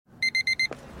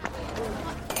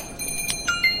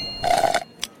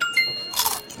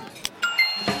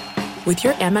With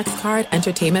your Amex card,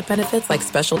 entertainment benefits like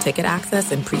special ticket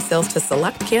access and pre-sales to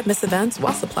select can't-miss events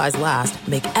while supplies last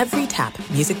make every tap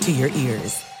music to your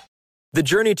ears. The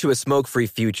journey to a smoke-free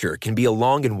future can be a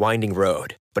long and winding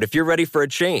road. But if you're ready for a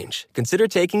change, consider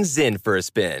taking Zyn for a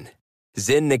spin.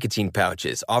 Zyn nicotine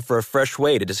pouches offer a fresh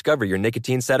way to discover your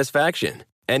nicotine satisfaction.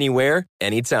 Anywhere,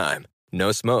 anytime.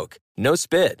 No smoke, no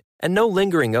spit, and no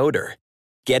lingering odor.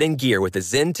 Get in gear with the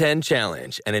Zyn 10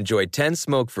 Challenge and enjoy 10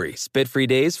 smoke-free, spit-free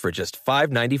days for just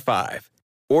 $5.95.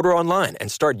 Order online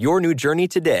and start your new journey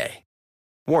today.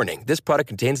 Warning, this product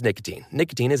contains nicotine.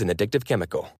 Nicotine is an addictive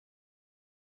chemical.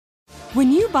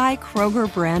 When you buy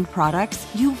Kroger brand products,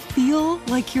 you feel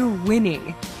like you're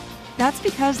winning. That's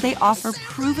because they offer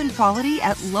proven quality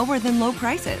at lower than low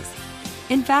prices.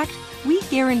 In fact, we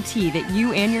guarantee that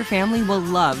you and your family will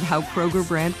love how Kroger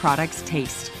brand products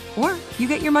taste, or you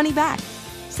get your money back.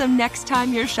 So next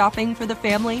time you're shopping for the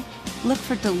family, look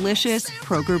for delicious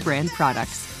Kroger brand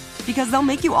products, because they'll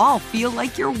make you all feel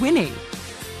like you're winning.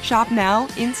 Shop now,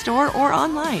 in-store, or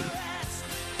online.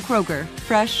 Kroger,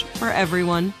 fresh for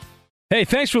everyone. Hey,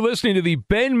 thanks for listening to the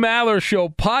Ben Maller Show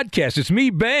podcast. It's me,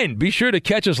 Ben. Be sure to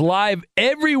catch us live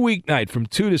every weeknight from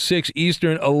 2 to 6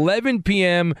 Eastern, 11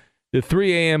 p.m. to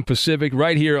 3 a.m. Pacific,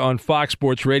 right here on Fox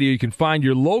Sports Radio. You can find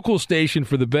your local station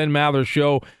for the Ben Maller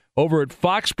Show over at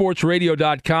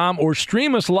foxsportsradio.com, or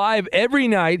stream us live every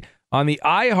night on the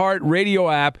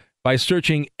iHeartRadio app by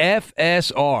searching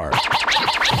FSR. Now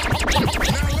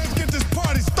let's get this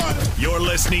party started. You're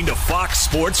listening to Fox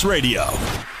Sports Radio.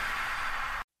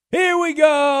 Here we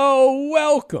go.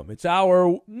 Welcome. It's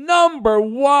our number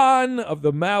one of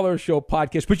the Maller Show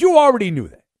podcast, but you already knew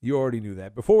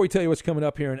that. Before we tell you what's coming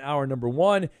up here in hour number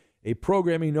one, a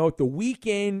programming note. The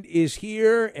weekend is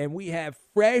here, and we have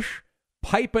fresh,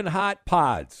 piping hot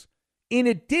pods in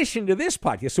addition to this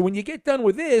podcast. So when you get done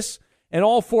with this and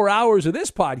all 4 hours of this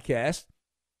podcast,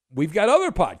 we've got other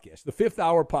podcasts. The 5th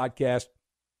Hour podcast,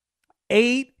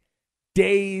 8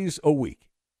 days a week.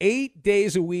 8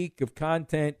 days a week of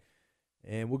content,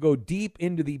 and we'll go deep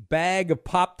into the bag of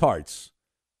Pop-Tarts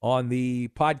on the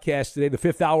podcast today, the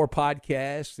 5th Hour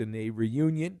podcast, and a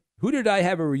reunion. Who did I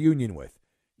have a reunion with?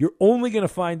 You're only going to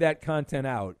find that content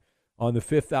out on the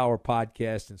 5th Hour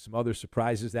podcast, and some other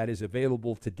surprises that is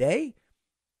available today,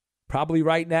 probably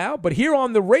right now. But here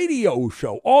on the radio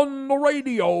show,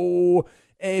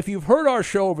 if you've heard our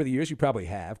show over the years, you probably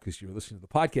have because you're listening to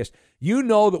the podcast, you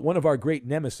know that one of our great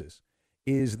nemesis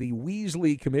is the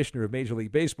Weasley commissioner of Major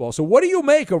League Baseball. So what do you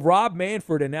make of Rob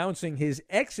Manfred announcing his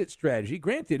exit strategy?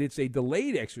 Granted, it's a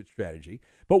delayed exit strategy,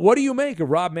 but what do you make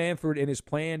of Rob Manfred and his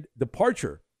planned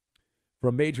departure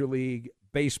from Major League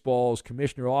Baseball's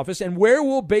commissioner office, and where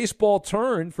will baseball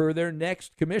turn for their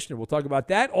next commissioner? We'll talk about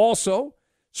that. Also,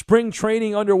 spring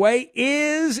training underway.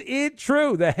 Is it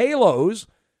true the Halos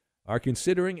are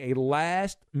considering a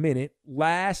last-minute,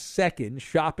 last-second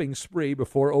shopping spree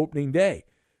before opening day?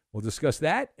 We'll discuss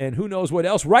that and who knows what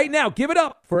else. Right now, give it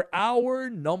up for hour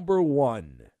number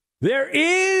one. There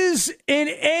is an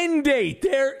end date.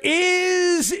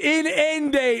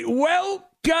 Welcome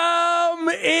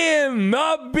in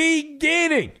the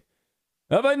beginning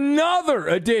of another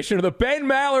edition of the Ben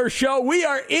Maller Show. We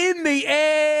are in the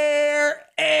air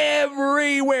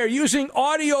everywhere using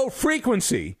audio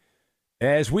frequency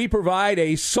as we provide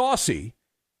a saucy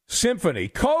symphony,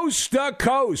 coast to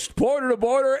coast, border to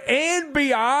border, and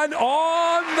beyond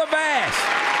on the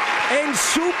vast and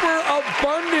super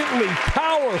abundantly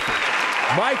powerful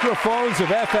microphones of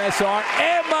FSR,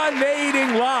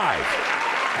 emanating live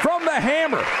from the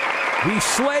Hammer, the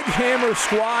Sledgehammer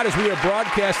Squad, as we are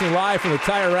broadcasting live from the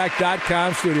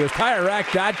TireRack.com studios.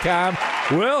 TireRack.com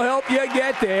will help you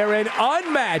get there. An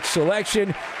unmatched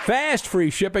selection, fast free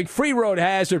shipping, free road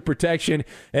hazard protection,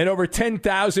 and over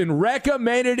 10,000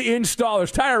 recommended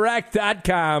installers.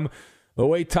 TireRack.com, the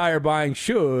way tire buying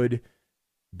should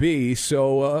be.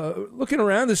 So looking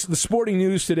around the sporting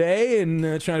news today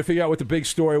and trying to figure out what the big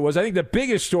story was. I think the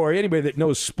biggest story, anybody that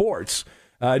knows sports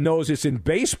knows it's in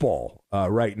baseball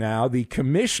right now. The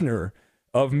commissioner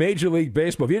of Major League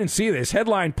Baseball, if you didn't see this,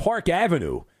 headline Park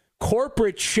Avenue,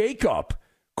 corporate shakeup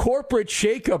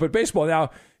at baseball. Now,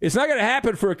 it's not going to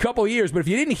happen for a couple of years, but if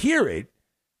you didn't hear it,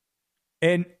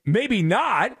 and maybe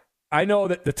not, I know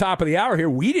that the top of the hour here,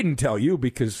 we didn't tell you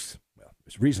because, well,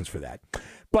 there's reasons for that.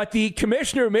 But the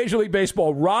commissioner of Major League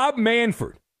Baseball, Rob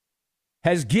Manfred,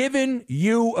 has given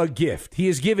you a gift. He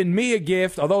has given me a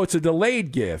gift, although it's a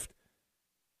delayed gift.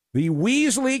 The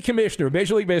Weasley commissioner of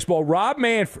Major League Baseball, Rob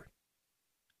Manfred,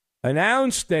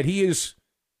 announced that he is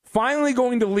finally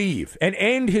going to leave and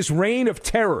end his reign of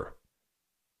terror.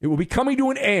 It will be coming to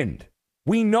an end.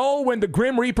 We know when the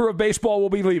Grim Reaper of baseball will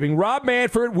be leaving. Rob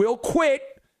Manfred will quit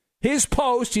his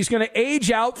post. He's going to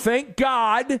age out, thank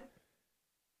God.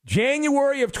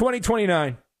 January of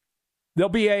 2029. There'll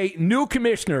be a new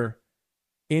commissioner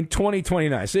in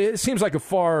 2029. So it seems like a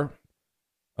far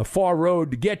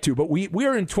road to get to, but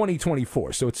we're in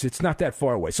 2024, so it's not that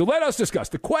far away. So let us discuss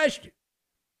the question.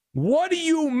 What do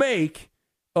you make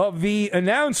of the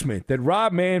announcement that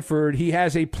Rob Manfred, he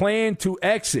has a plan to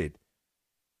exit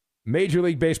Major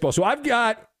League Baseball? So I've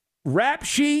got rap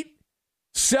sheet,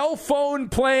 cell phone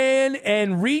plan,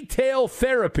 and retail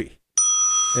therapy.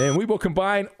 And we will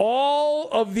combine all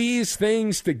of these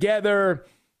things together,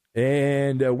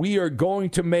 and we are going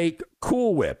to make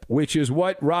Cool Whip, which is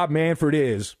what Rob Manfred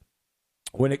is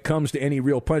when it comes to any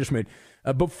real punishment.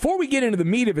 Before we get into the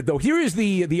meat of it, though, here is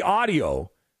the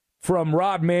audio from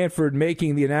Rob Manfred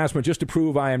making the announcement, just to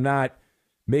prove I am not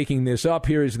making this up.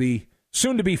 Here is the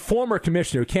soon-to-be former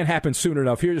commissioner. It can't happen soon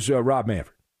enough. Here's Rob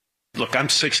Manfred. Look, I'm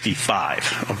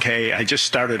 65, okay? I just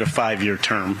started a 5-year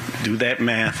term. Do that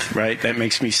math, right? That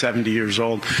makes me 70 years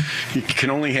old. You can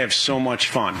only have so much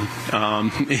fun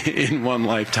in one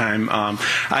lifetime.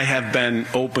 I have been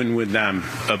open with them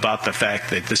about the fact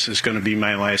that this is going to be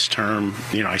my last term.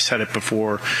 You know, I said it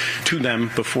to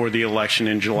them before the election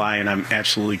in July, and I'm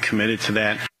absolutely committed to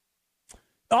that.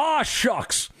 Ah,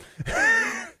 shucks.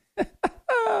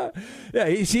 Yeah,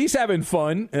 he's having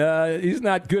fun. He's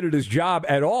not good at his job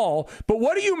at all. But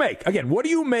what do you make? Again, what do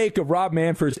you make of Rob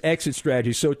Manfred's exit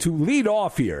strategy? So to lead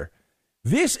off here,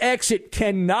 this exit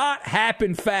cannot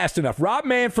happen fast enough. Rob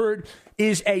Manfred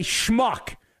is a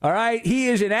schmuck, all right? He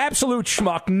is an absolute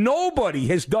schmuck. Nobody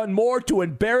has done more to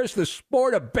embarrass the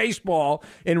sport of baseball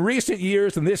in recent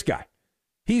years than this guy.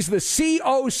 He's the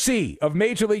COC of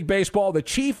Major League Baseball, the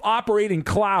chief operating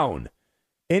clown.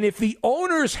 And if the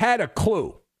owners had a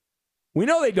clue, we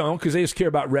know they don't because they just care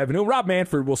about revenue. Rob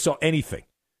Manfred will sell anything.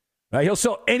 Right? He'll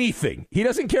sell anything. He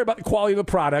doesn't care about the quality of the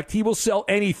product. He will sell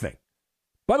anything.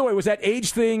 By the way, was that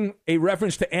age thing a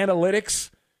reference to analytics?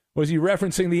 Was he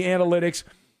referencing the analytics?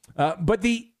 But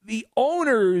the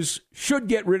owners should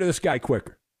get rid of this guy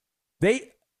quicker.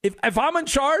 If I'm in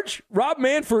charge, Rob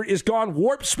Manfred is gone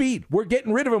warp speed. We're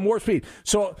getting rid of him warp speed.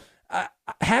 So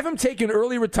have him take an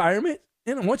early retirement.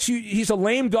 And he's a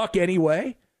lame duck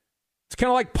anyway. It's kind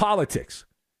of like politics.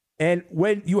 And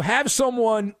when you have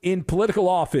someone in political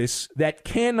office that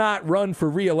cannot run for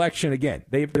re-election again,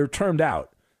 they're termed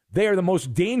out. They are the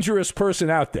most dangerous person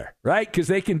out there, right? Because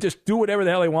they can just do whatever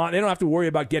the hell they want. They don't have to worry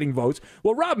about getting votes.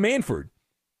 Well, Rob Manfred,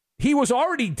 he was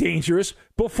already dangerous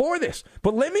before this.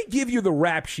 But let me give you the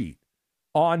rap sheet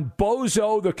on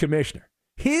Bozo the commissioner.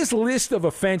 His list of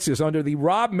offenses under the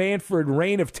Rob Manfred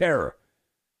reign of terror.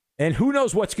 And who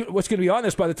knows what's going to be on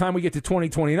this by the time we get to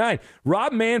 2029.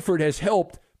 Rob Manfred has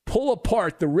helped pull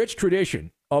apart the rich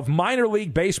tradition of minor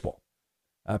league baseball.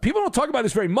 People don't talk about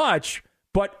this very much,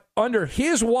 but under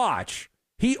his watch,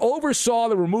 he oversaw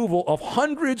the removal of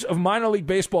hundreds of minor league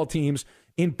baseball teams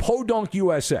in Podunk,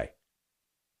 USA.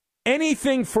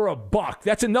 Anything for a buck.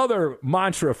 That's another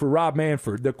mantra for Rob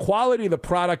Manfred. The quality of the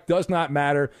product does not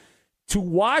matter. To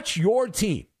watch your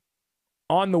team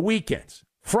on the weekends,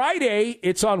 Friday,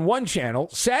 it's on one channel.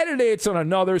 Saturday, it's on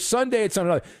another. Sunday, it's on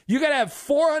another. You got to have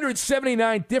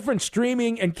 479 different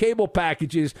streaming and cable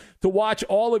packages to watch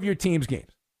all of your team's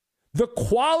games. The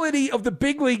quality of the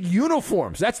big league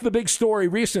uniforms, that's the big story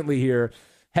recently here,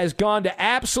 has gone to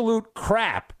absolute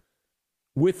crap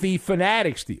with the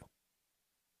Fanatics deal.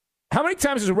 How many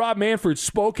times has Rob Manfred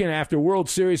spoken after World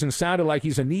Series and sounded like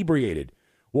he's inebriated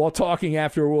while talking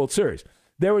after a World Series?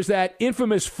 There was that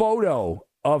infamous photo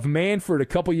of Manfred a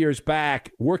couple years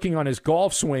back working on his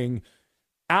golf swing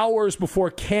hours before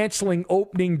canceling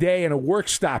opening day in a work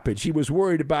stoppage. He was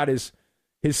worried about his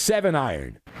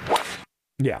 7-iron.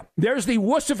 Yeah. There's the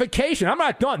wussification. I'm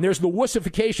not done. There's the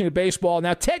wussification of baseball.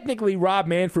 Now, technically, Rob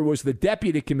Manfred was the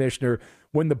deputy commissioner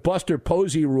when the Buster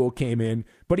Posey rule came in,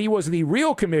 but he was the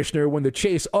real commissioner when the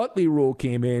Chase Utley rule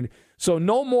came in. So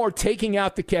no more taking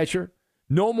out the catcher,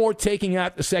 no more taking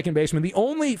out the second baseman. The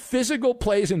only physical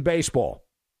plays in baseball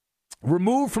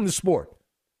removed from the sport.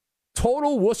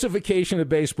 Total wussification of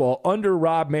baseball under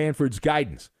Rob Manfred's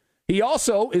guidance. He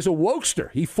also is a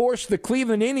wokester. He forced the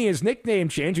Cleveland Indians nickname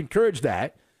change, encouraged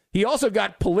that. He also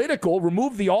got political,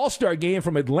 removed the All-Star game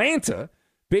from Atlanta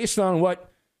based on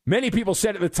what many people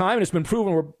said at the time, and it's been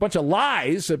proven were a bunch of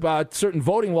lies about certain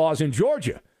voting laws in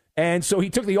Georgia. And so he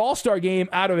took the All-Star game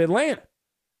out of Atlanta.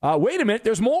 Wait a minute,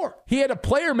 there's more. He had a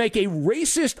player make a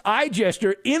racist eye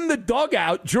gesture in the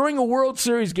dugout during a World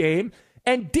Series game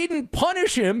and didn't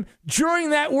punish him during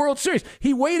that World Series.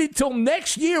 He waited till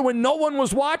next year when no one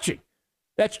was watching.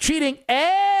 That's cheating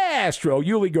Astro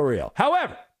Yuli Gurriel.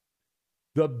 However,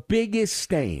 the biggest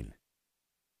stain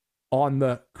on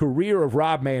the career of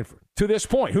Rob Manfred to this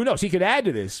point, who knows, he could add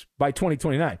to this by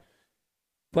 2029,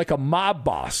 like a mob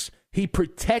boss. He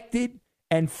protected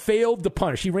and failed to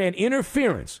punish. He ran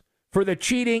interference for the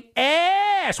cheating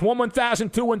ass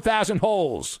 1,000, 1,000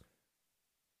 holes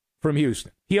from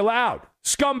Houston. He allowed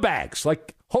scumbags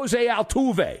like Jose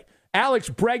Altuve, Alex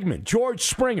Bregman, George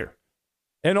Springer,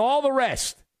 and all the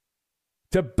rest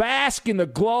to bask in the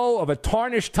glow of a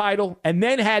tarnished title, and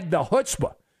then had the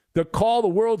chutzpah to call the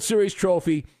World Series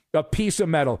trophy a piece of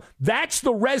metal. That's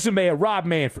the resume of Rob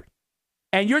Manfred.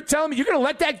 And you're telling me you're going to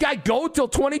let that guy go till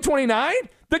 2029?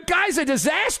 The guy's a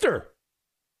disaster.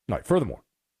 All right, furthermore,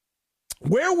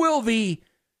 where will the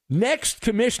next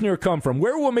commissioner come from?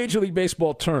 Where will Major League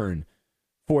Baseball turn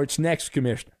for its next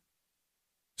commissioner?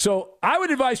 So I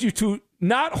would advise you to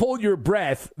not hold your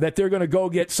breath that they're going to go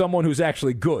get someone who's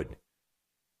actually good.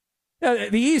 Now,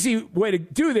 the easy way to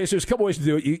do this, there's a couple ways to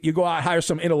do it. You go out, hire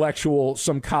some intellectual,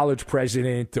 some college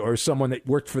president, or someone that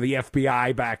worked for the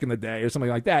FBI back in the day, or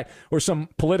something like that, or some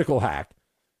political hack.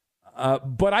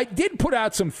 But I did put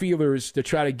out some feelers to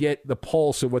try to get the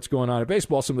pulse of what's going on in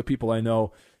baseball. Some of the people I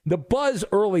know, the buzz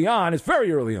early on, it's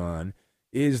very early on,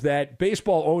 is that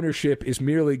baseball ownership is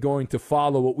merely going to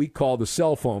follow what we call the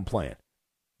cell phone plan.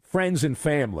 Friends and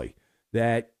family.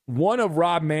 That one of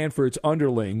Rob Manfred's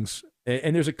underlings,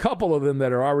 and there's a couple of them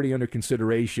that are already under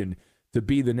consideration to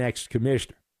be the next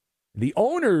commissioner. The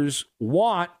owners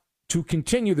want to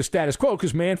continue the status quo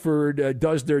because Manfred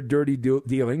does their dirty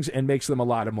dealings and makes them a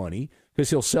lot of money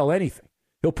because he'll sell anything.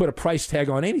 He'll put a price tag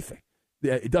on anything.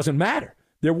 It doesn't matter.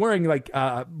 They're wearing like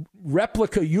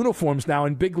replica uniforms now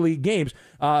in big league games.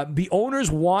 The owners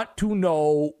want to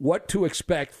know what to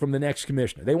expect from the next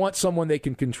commissioner. They want someone they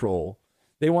can control.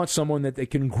 They want someone that they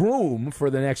can groom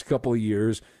for the next couple of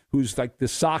years who's like the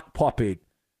sock puppet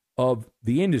of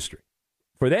the industry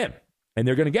for them. And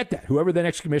they're going to get that. Whoever the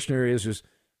next commissioner is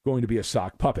going to be a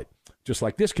sock puppet, just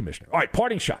like this commissioner. All right,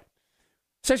 parting shot.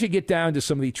 Let's actually get down to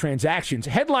some of the transactions.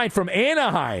 Headline from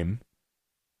Anaheim,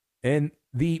 and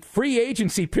the free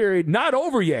agency period not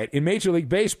over yet in Major League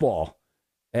Baseball,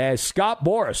 as Scott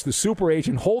Boras, the super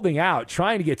agent, holding out,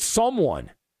 trying to get someone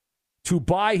to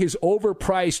buy his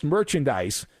overpriced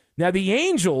merchandise. Now, the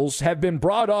Angels have been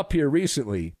brought up here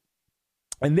recently,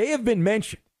 and they have been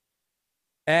mentioned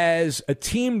as a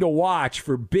team to watch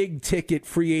for big-ticket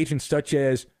free agents such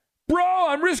as, bro,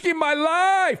 I'm risking my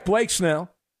life, Blake Snell,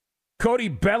 Cody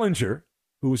Bellinger,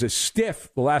 who was a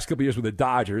stiff the last couple of years with the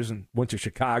Dodgers and went to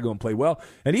Chicago and played well,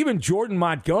 and even Jordan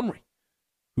Montgomery,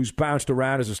 who's bounced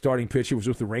around as a starting pitcher, was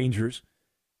with the Rangers,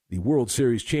 the World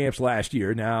Series champs last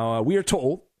year. Now, we are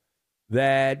told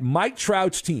that Mike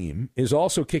Trout's team is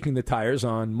also kicking the tires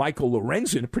on Michael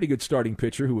Lorenzen, a pretty good starting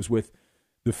pitcher who was with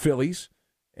the Phillies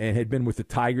and had been with the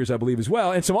Tigers, I believe, as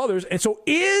well, and some others. And so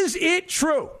is it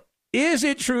true? Is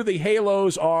it true the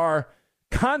Halos are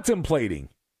contemplating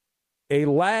a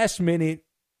last-minute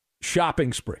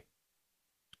shopping spree?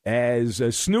 As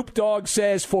Snoop Dogg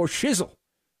says, for shizzle.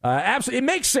 Absolutely, it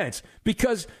makes sense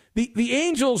because the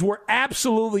Angels were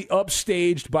absolutely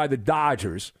upstaged by the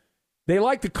Dodgers. They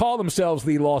like to call themselves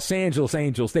the Los Angeles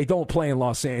Angels. They don't play in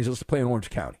Los Angeles. They play in Orange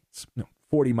County. It's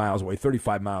 40 miles away,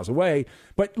 35 miles away.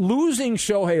 But losing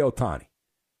Shohei Ohtani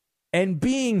and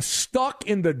being stuck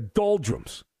in the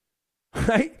doldrums,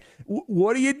 right?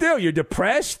 What do? You're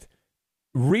depressed?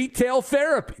 Retail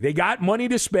therapy. They got money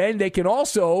to spend. They can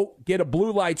also get a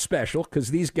blue light special because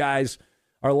these guys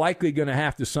are likely going to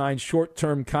have to sign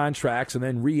short-term contracts and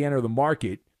then re-enter the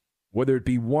market, whether it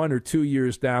be 1 or 2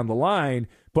 years down the line.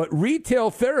 But retail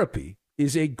therapy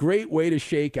is a great way to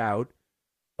shake out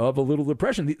of a little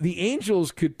depression. The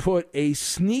Angels could put a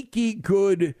sneaky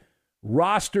good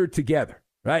roster together,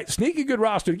 right? Sneaky good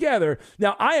roster together.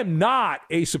 Now, I am not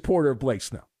a supporter of Blake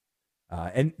Snell.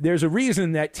 And there's a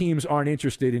reason that teams aren't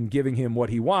interested in giving him what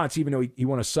he wants, even though he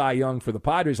won a Cy Young for the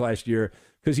Padres last year,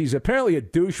 because he's apparently a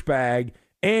douchebag,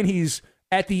 and he's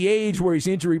at the age where he's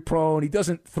injury prone. He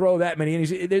doesn't throw that many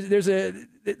innings.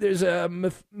 There's a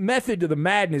method to the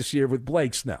madness here with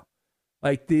Blake Snell.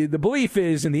 Like the belief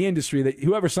is in the industry that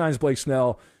whoever signs Blake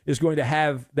Snell is going to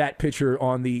have that pitcher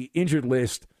on the injured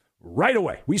list right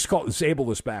away. We used to call it the disabled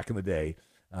list back in the day.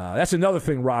 That's another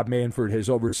thing Rob Manfred has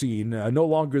overseen. No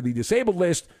longer the disabled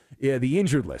list, the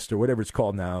injured list, or whatever it's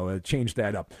called now. Change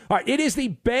that up. All right, it is the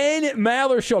Ben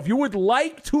Maller Show. If you would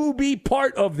like to be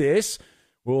part of this,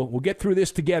 we'll get through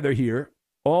this together here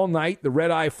all night. The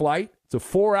red-eye flight. It's a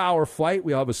 4-hour flight.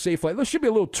 We'll have a safe flight. There should be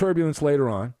a little turbulence later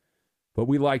on, but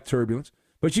we like turbulence.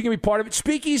 But you can be part of it.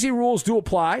 Speakeasy rules do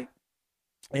apply.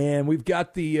 And we've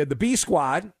got the B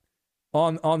squad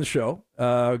on the show.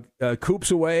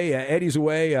 Coop's away, Eddie's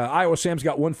away, Iowa Sam's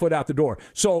got one foot out the door.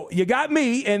 So you got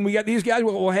me, and we got these guys.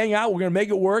 We'll hang out. We're going to make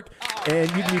it work, and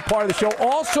you can be part of the show.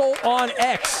 Also on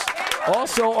X,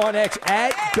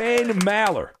 at Ben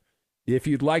Maller. If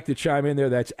you'd like to chime in there,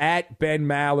 that's at Ben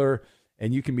Maller,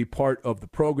 and you can be part of the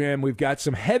program. We've got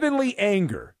some heavenly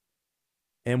anger,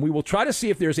 and we will try to see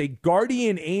if there's a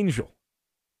guardian angel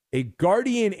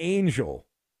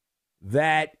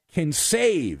that can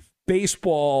save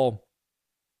baseball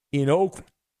in Oakland.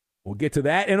 We'll get to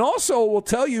that. And also, we'll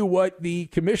tell you what the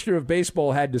commissioner of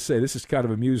baseball had to say. This is kind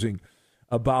of amusing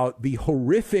about the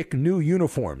horrific new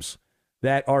uniforms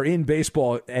that are in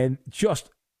baseball and just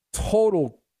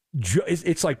total,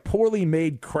 it's like poorly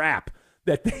made crap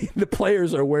that the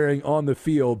players are wearing on the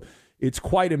field. It's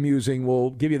quite amusing. We'll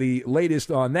give you the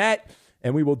latest on that,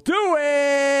 and we will do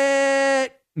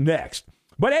it next.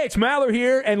 But, hey, it's Maller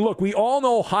here, and look, we all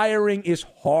know hiring is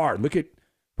hard. Look at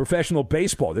professional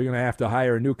baseball. They're going to have to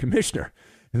hire a new commissioner.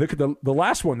 And look at the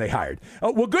last one they hired.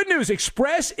 Well, good news.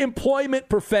 Express Employment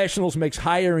Professionals makes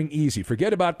hiring easy.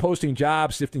 Forget about posting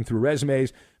jobs, sifting through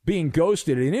resumes, being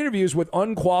ghosted in interviews with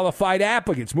unqualified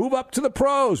applicants. Move up to the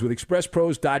pros with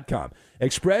ExpressPros.com.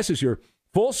 Express is your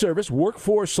full-service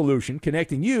workforce solution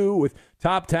connecting you with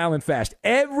top talent fast.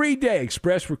 Every day,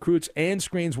 Express recruits and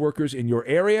screens workers in your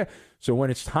area. So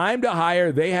when it's time to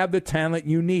hire, they have the talent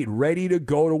you need ready to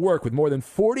go to work. With more than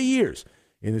 40 years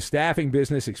in the staffing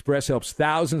business, Express helps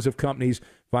thousands of companies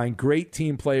find great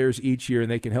team players each year, and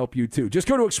they can help you too. Just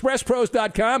go to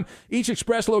ExpressPros.com. Each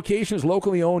Express location is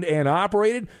locally owned and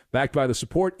operated, backed by the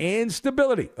support and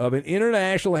stability of an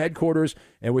international headquarters.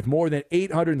 And with more than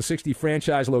 860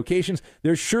 franchise locations,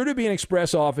 there's sure to be an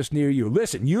Express office near you.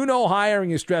 Listen, you know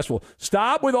hiring is stressful.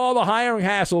 Stop with all the hiring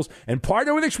hassles and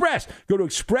partner with Express. Go to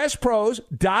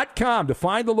ExpressPros.com to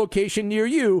find the location near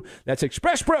you. That's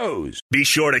Express Pros. Be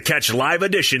sure to catch live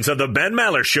editions of the Ben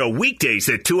Maller Show weekdays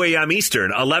at 2 a.m.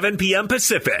 Eastern, 11 p.m.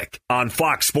 Pacific on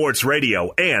Fox Sports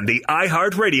Radio and the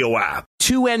iHeartRadio app.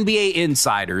 Two NBA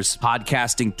insiders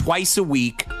podcasting twice a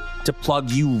week to plug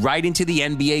you right into the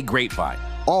NBA grapevine.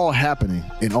 All happening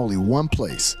in only one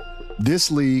place.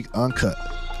 This League Uncut,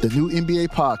 the new NBA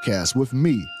podcast with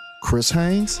me, Chris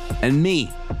Haynes, and me,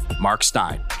 Mark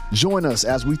Stein. Join us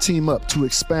as we team up to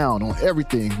expound on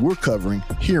everything we're covering,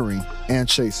 hearing, and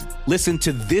chasing. Listen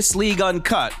to This League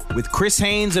Uncut with Chris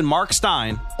Haynes and Mark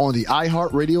Stein on the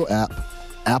iHeartRadio app,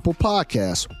 Apple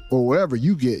Podcasts, or wherever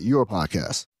you get your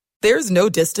podcasts. There's no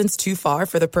distance too far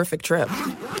for the perfect trip.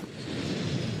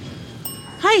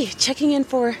 Hi, checking in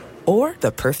for... Or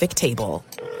the perfect table.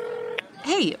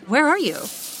 Hey, where are you?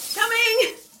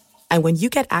 Coming! And when you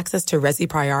get access to Resi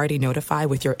Priority Notify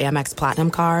with your Amex Platinum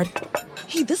card...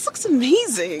 Hey, this looks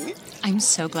amazing. I'm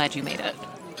so glad you made it.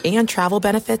 And travel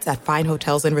benefits at fine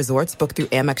hotels and resorts booked through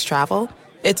Amex Travel,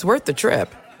 it's worth the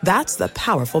trip. That's the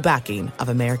powerful backing of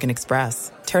American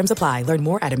Express. Terms apply. Learn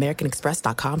more at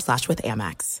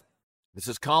americanexpress.com/withAmex. This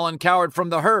is Colin Cowherd from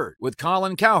The Herd with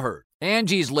Colin Cowherd.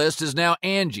 Angie's List is now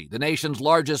Angie, the nation's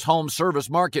largest home service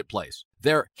marketplace.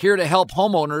 They're here to help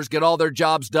homeowners get all their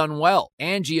jobs done well.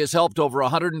 Angie has helped over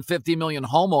 150 million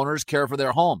homeowners care for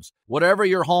their homes. Whatever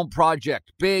your home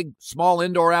project, big, small,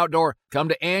 indoor, outdoor, come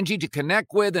to Angie to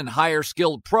connect with and hire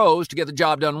skilled pros to get the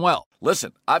job done well.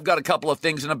 Listen, I've got a couple of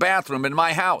things in a bathroom in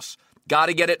my house. Got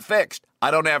to get it fixed.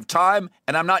 I don't have time,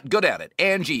 and I'm not good at it.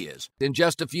 Angie is. In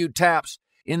just a few taps,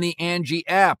 in the Angie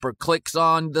app or clicks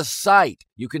on the site,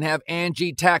 you can have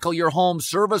Angie tackle your home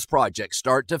service project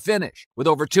start to finish. With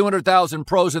over 200,000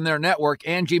 pros in their network,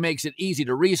 Angie makes it easy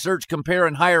to research, compare,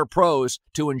 and hire pros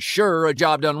to ensure a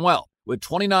job done well. With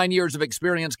 29 years of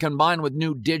experience combined with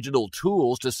new digital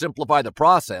tools to simplify the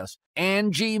process,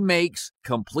 Angie makes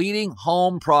completing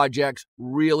home projects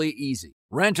really easy.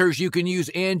 Renters, you can use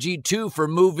Angie too for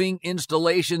moving,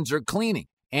 installations, or cleaning.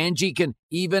 Angie can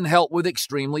even help with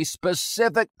extremely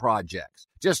specific projects.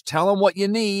 Just tell them what you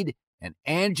need, and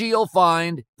Angie will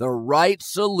find the right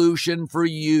solution for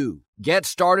you. Get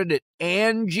started at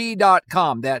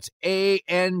Angie.com. That's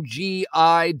ANGI.com,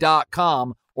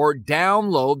 or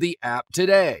download the app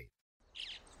today.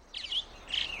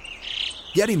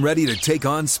 Getting ready to take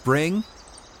on spring?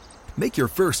 Make your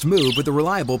first move with the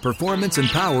reliable performance and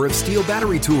power of Steel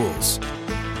battery tools.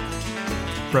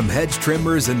 From hedge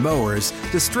trimmers and mowers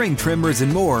to string trimmers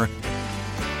and more,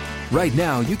 right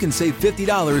now you can save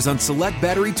 $50 on select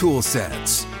battery tool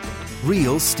sets.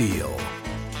 Real Steel.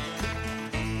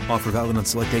 Offer valid on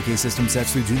select AK system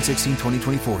sets through June 16,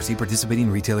 2024. See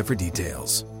participating retailer for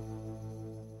details.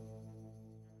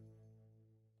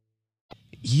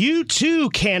 you too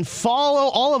can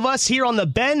follow all of us here on the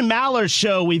Ben Maller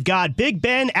Show. We've got Big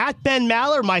Ben at Ben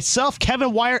Maller, myself,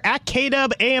 Kevin Wire at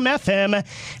KW AM/FM. And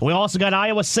we also got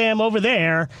Iowa Sam over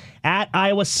there at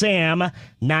Iowa Sam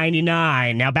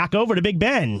 99. Now back over to Big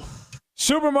Ben.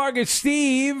 Supermarket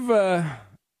Steve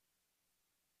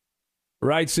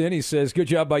writes in. He says, good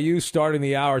job by you starting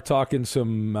the hour talking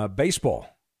some baseball.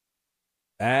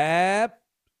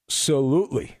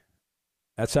 Absolutely.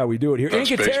 That's how we do it here.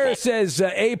 Incatera says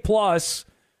A+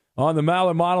 on the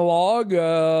Maller monologue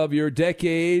of your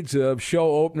decades of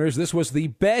show openers. This was the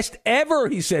best ever,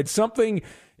 he said. Something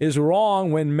is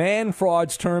wrong when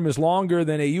Manfred's term is longer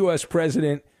than a U.S.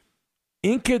 president.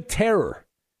 Incatera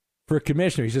for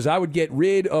commissioner. He says, I would get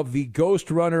rid of the ghost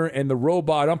runner and the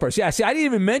robot umpires. Yeah, see, I didn't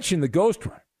even mention the ghost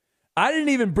runner. I didn't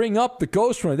even bring up the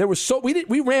ghost runner.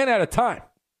 We ran out of time.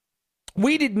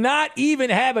 We did not even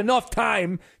have enough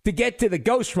time to get to the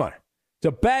ghost runner. It's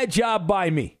a bad job by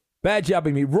me. Bad job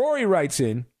by me. Rory writes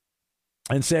in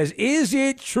and says, is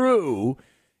it true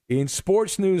in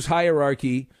sports news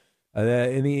hierarchy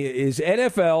is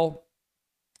NFL,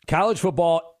 college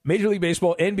football, Major League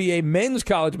Baseball, NBA, men's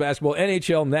college basketball,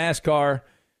 NHL, NASCAR,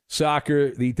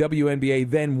 soccer, the WNBA,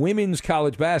 then women's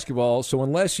college basketball. So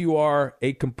unless you are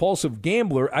a compulsive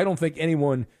gambler, I don't think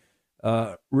anyone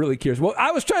really cares. Well,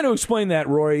 I was trying to explain that,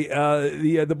 Rory.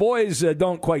 The boys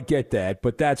don't quite get that,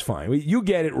 but that's fine. You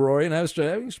get it, Rory. And I was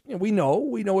trying, we know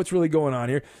what's really going on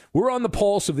here. We're on the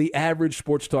pulse of the average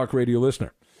sports talk radio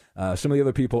listener. Some of the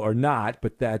other people are not,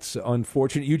 but that's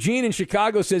unfortunate. Eugene in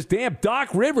Chicago says, damn, Doc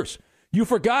Rivers, you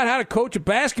forgot how to coach a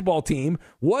basketball team.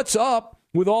 What's up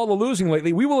with all the losing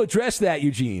lately? We will address that,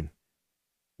 Eugene,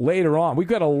 later on. We've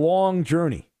got a long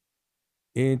journey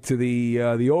into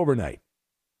the overnight.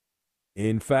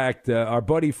 In fact, our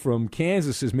buddy from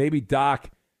Kansas says maybe Doc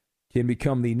can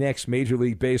become the next Major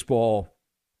League Baseball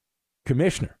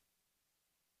commissioner.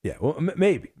 Yeah, well,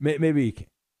 maybe he can.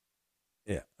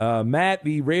 Yeah. Matt,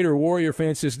 the Raider Warrior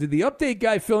fan, says, did the update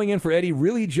guy filling in for Eddie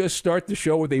really just start the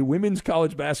show with a women's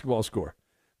college basketball score?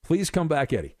 Please come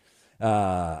back, Eddie.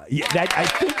 I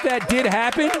think that did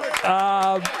happen.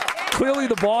 Clearly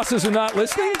the bosses are not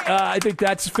listening. I think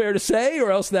that's fair to say, or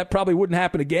else that probably wouldn't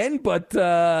happen again. But,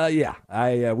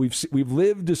 we've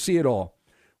lived to see it all.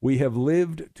 We have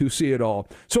lived to see it all.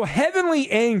 So heavenly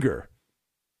anger.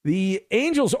 The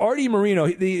Angels' Artie Moreno,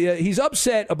 he's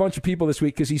upset a bunch of people this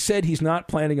week because he said he's not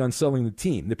planning on selling the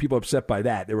team. The people are upset by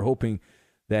that. They were hoping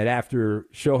that after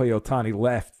Shohei Ohtani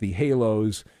left the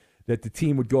Halos, that the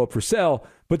team would go up for sale.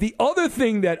 But the other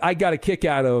thing that I got a kick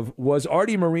out of was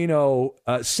Artie Moreno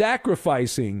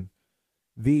sacrificing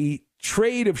the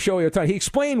trade of Shohei Ohtani. He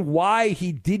explained why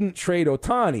he didn't trade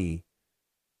Ohtani,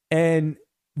 and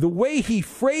the way he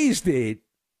phrased it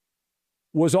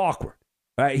was awkward.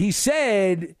 He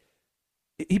pretty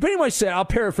much said, I'll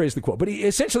paraphrase the quote, but he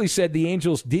essentially said the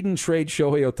Angels didn't trade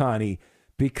Shohei Ohtani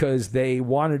because they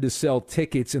wanted to sell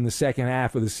tickets in the second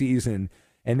half of the season,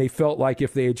 and they felt like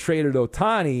if they had traded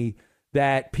Ohtani,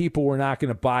 that people were not going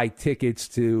to buy tickets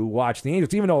to watch the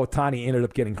Angels, even though Ohtani ended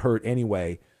up getting hurt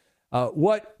anyway.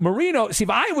 What Marino, see, if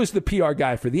I was the PR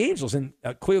guy for the Angels, and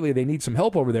clearly they need some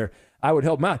help over there, I would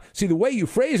help them out. See, the way you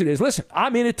phrase it is, listen,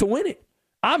 I'm in it to win it.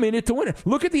 I'm in it to win it.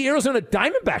 Look at the Arizona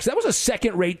Diamondbacks. That was a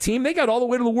second-rate team. They got all the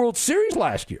way to the World Series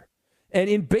last year. And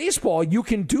in baseball, you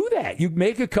can do that. You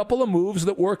make a couple of moves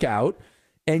that work out,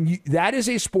 and that is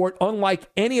a sport unlike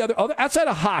any other outside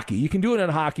of hockey. You can do it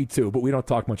in hockey too, but we don't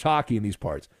talk much hockey in these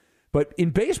parts. But in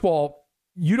baseball,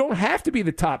 you don't have to be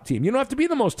the top team. You don't have to be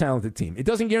the most talented team. It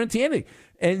doesn't guarantee anything.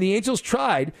 And the Angels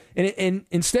tried, and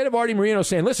instead of Artie Moreno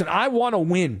saying, listen, I want to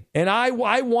win, and I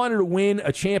wanted to win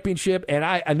a championship, and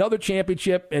another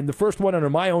championship, and the first one under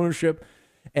my ownership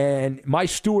and my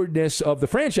stewardness of the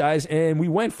franchise, and we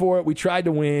went for it. We tried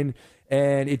to win,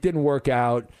 and it didn't work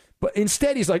out. But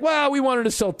instead, he's like, well, we wanted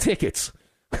to sell tickets.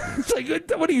 It's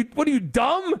like, what are you,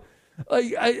 dumb?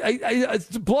 Like,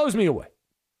 it blows me away.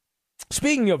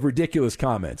 Speaking of ridiculous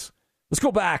comments, let's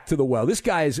go back to the well. This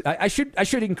guy is, I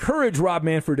should encourage Rob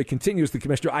Manfred to continue as the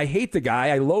commissioner. I hate the guy.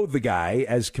 I loathe the guy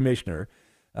as commissioner.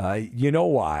 You know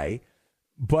why.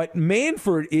 But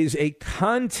Manfred is a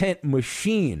content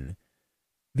machine.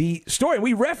 The story,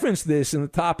 we referenced this in the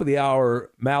top of the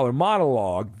hour Maller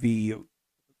monologue, the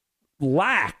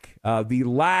lack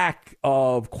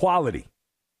of quality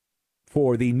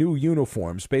for the new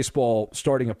uniforms, baseball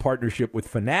starting a partnership with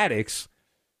Fanatics.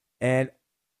 And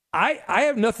I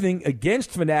have nothing against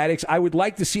Fanatics. I would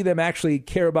like to see them actually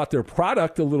care about their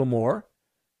product a little more.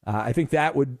 I think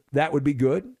that would be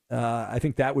good. I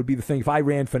think that would be the thing. If I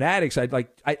ran Fanatics, I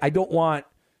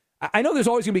I know there's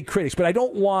always going to be critics, but I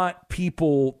don't want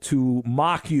people to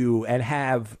mock you and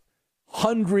have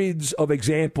hundreds of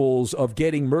examples of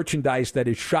getting merchandise that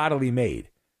is shoddily made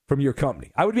from your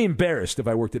company. I would be embarrassed if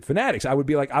I worked at Fanatics. I would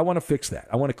be like, I want to fix that.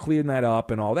 I want to clean that up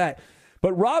and all that.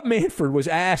 But Rob Manfred was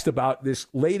asked about this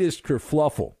latest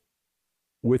kerfluffle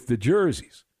with the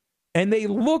jerseys. And they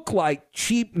look like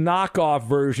cheap knockoff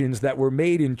versions that were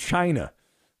made in China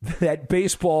that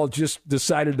baseball just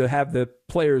decided to have the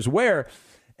players wear.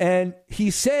 And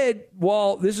he said,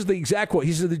 well, this is the exact quote.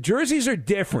 He said, the jerseys are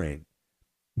different.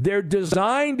 They're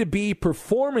designed to be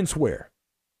performance wear.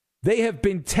 They have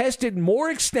been tested more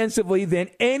extensively than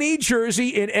any jersey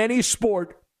in any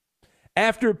sport.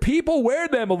 After people wear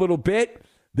them a little bit,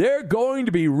 they're going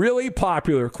to be really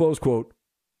popular, close quote.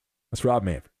 That's Rob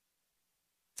Manfred.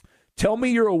 Tell me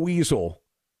you're a weasel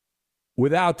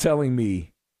without telling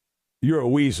me you're a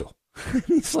weasel.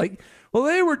 It's like, well,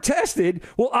 they were tested.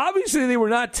 Well, obviously they were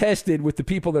not tested with the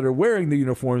people that are wearing the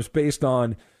uniforms based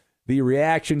on the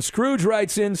reaction. Scrooge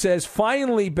writes in, says,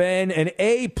 finally, Ben, an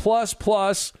A++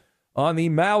 on the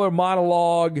Maller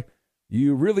monologue.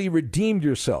 You really redeemed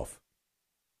yourself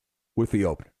with the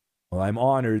opener. Well, I'm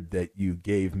honored that you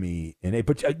gave me an A.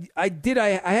 But I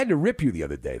had to rip you the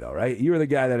other day, though, right? You were the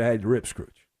guy that I had to rip,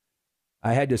 Scrooge.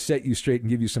 I had to set you straight and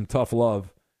give you some tough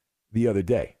love the other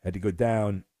day. I had to go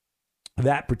down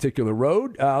that particular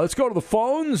road. Let's go to the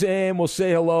phones, and we'll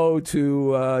say hello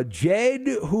to Jed,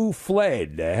 who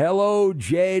fled. Hello,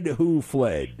 Jed, who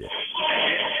fled.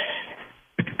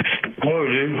 Hello,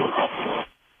 dude.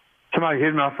 Somebody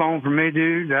hid my phone from me,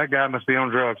 dude. That guy must be on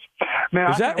drugs.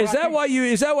 Man, is that why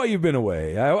you've been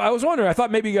away? I was wondering. I thought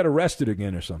maybe you got arrested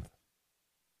again or something.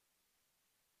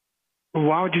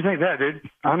 Why would you think that, dude?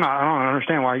 I don't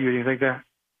understand why you think that.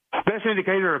 Best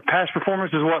indicator of past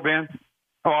performance is what, Ben?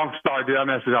 Oh, I'm sorry, dude. I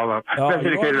messed it all up.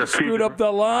 You screwed up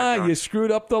the line. You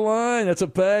screwed up the line. That's a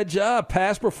bad job.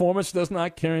 Past performance does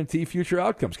not guarantee future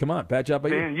outcomes. Come on, bad job by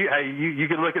Ben, you. You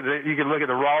can look at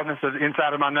the rawness of the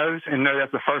inside of my nose and know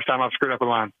that's the first time I've screwed up a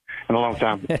line in a long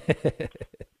time.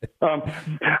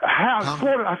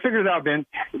 I figured it out, Ben.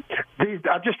 I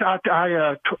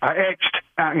X'd.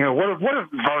 What a verb,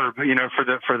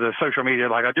 for the social media.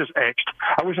 Like I just X'd.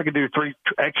 I wish I could do 3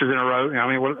 X's in a row.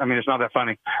 I mean, it's not that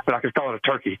funny, but I could call it a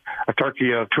turkey. I can't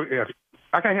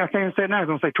even say it now. I was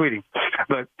going to say tweeting,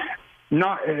 but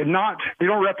not. They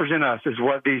don't represent us. Is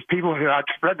what these people who I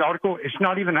read the article. It's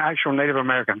not even an actual Native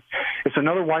American. It's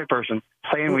another white person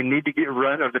saying we need to get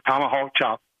rid of the tomahawk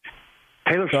chop.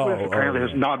 Taylor Swift apparently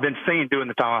has not been seen doing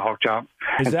the tomahawk chop.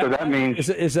 So that means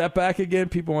is that back again?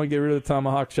 People want to get rid of the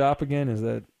tomahawk chop again? Is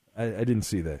that I didn't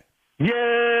see that. Yeah,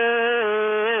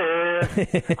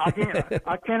 I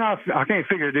can't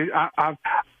figure it, dude. I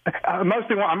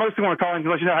mostly want to call in to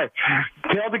let you know. Hey,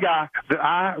 tell the guy that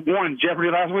I won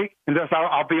Jeopardy last week, and thus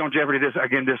I'll be on Jeopardy this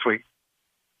week.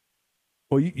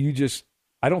 Well, you just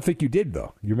I don't think you did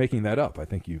though. You're making that up. I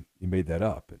think you made that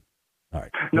up. All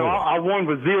right. No, I won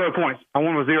with 0 points. You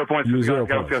were 0 points.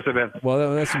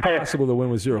 Well, that's impossible to win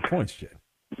with 0 points, Jed.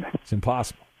 It's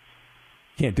impossible.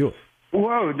 Can't do it.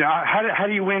 Whoa! How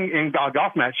do you win in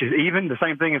golf matches? Even the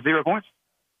same thing as 0 points?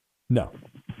 No,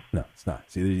 it's not.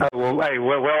 See, well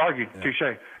argued. Yeah.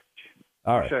 Touche.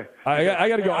 All right. Touché. I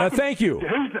got to go. Thank you.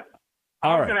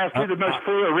 I was going to ask who the most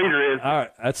fluent reader is. All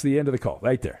right. That's the end of the call.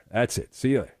 Right there. That's it. See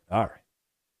you later. All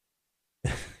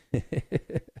right.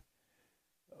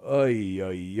 Oy,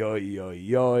 oy, oy,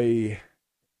 oy, oy.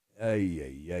 Ay,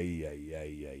 ay, ay,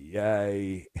 ay,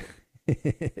 ay,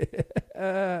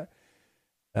 ay.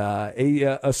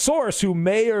 A source who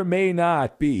may or may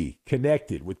not be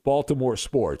connected with Baltimore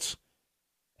sports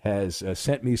has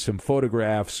sent me some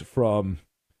photographs from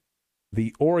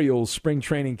the Orioles spring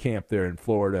training camp there in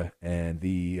Florida, and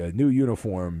the new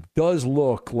uniform does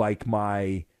look like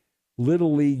my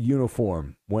Little League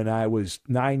uniform when I was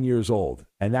 9 years old,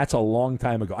 and that's a long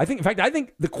time ago. I think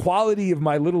the quality of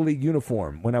my Little League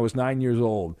uniform when I was 9 years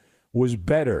old was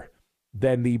better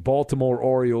than the Baltimore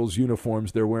Orioles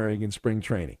uniforms they're wearing in spring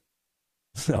training.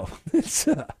 So that's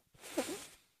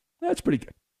pretty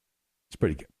good. It's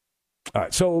pretty good. All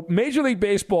right, so Major League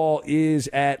Baseball is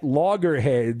at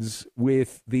loggerheads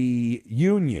with the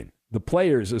union, the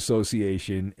Players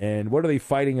Association, and what are they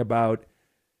fighting about?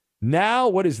 Now,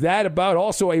 what is that about?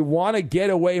 Also, a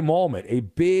wanna-get-away moment, a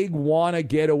big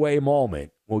wanna-get-away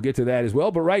moment. We'll get to that as well.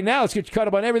 But right now, let's get you caught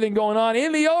up on everything going on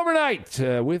in the overnight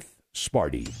with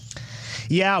Sparty.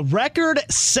 Yeah,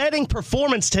 record-setting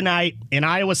performance tonight in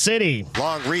Iowa City.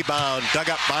 Long rebound dug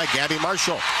up by Gabby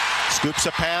Marshall. Scoops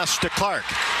a pass to Clark.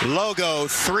 Logo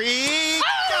 3.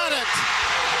 Got it!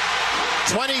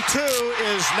 22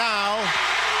 is now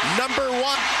number 1.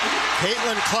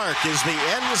 Caitlin Clark is the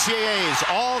NCAA's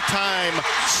all-time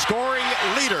scoring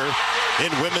leader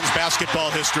in women's basketball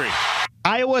history.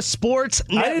 Iowa Sports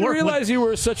Network. I didn't realize you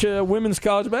were such a women's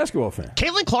college basketball fan.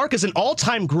 Caitlin Clark is an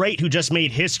all-time great who just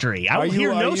made history. I will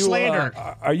hear no slander.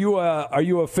 Are you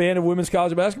a fan of women's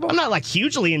college basketball? I'm not like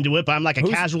hugely into it, but I'm like a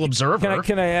casual observer.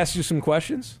 Can I ask you some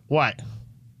questions? What?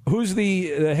 Who's the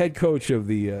head coach of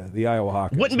the Iowa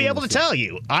Hawkeyes? Wouldn't be able to tell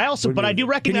you. I do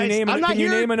recognize.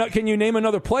 Can you name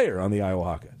another player on the Iowa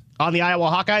Hawkeyes? On the Iowa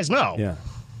Hawkeyes, no. Yeah.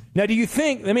 Now, do you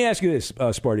think? Let me ask you this,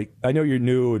 Sparty. I know you're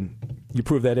new and you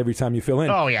prove that every time you fill in.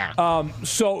 Oh yeah.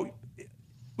 So,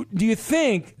 do you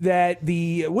think that what do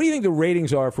you think the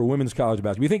ratings are for women's college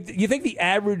basketball? You think the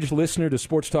average listener to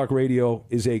sports talk radio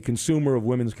is a consumer of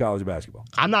women's college basketball?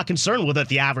 I'm not concerned with it.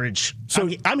 The average. So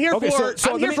I'm here for all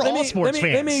sports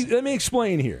fans. Let me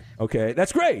explain here. Okay,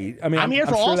 that's great. I mean, I'm here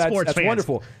for all sports fans. That's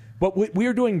wonderful. But we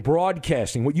are doing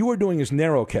broadcasting. What you are doing is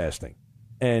narrowcasting,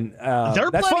 and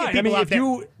that's fine. I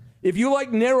mean, if you like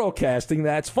narrowcasting,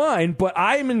 that's fine. But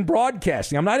I'm in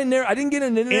broadcasting. I'm not in there. I didn't get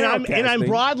into narrowcasting. And I'm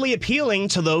broadly appealing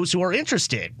to those who are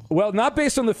interested. Well, not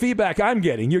based on the feedback I'm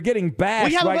getting. You're getting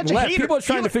bashed right and left. People are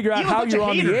trying to figure out how you're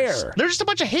on the air. They're just a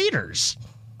bunch of haters.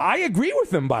 I agree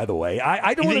with them, by the way.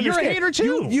 I don't understand. You're a hater,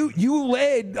 too. You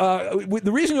led.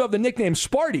 The reason you have the nickname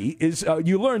Sparty is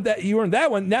you earned that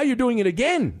one. Now you're doing it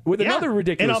again with another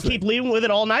ridiculous And I'll keep leading with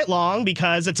it all night long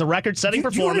because it's a record-setting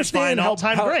performance by an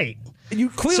all-time great. You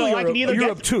clearly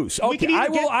you're obtuse. Okay,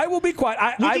 I will be quiet.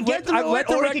 I've let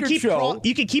the record show.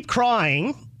 You can keep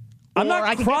crying. I'm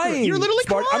not crying. You're literally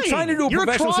crying. I'm trying to do a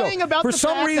professional show. You're crying about for the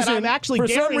some fact reason, that I'm actually for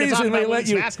some reason they let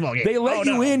you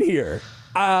in here.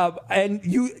 And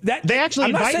they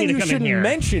actually invite me to come in here. I'm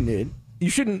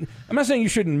not saying you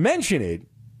shouldn't mention it.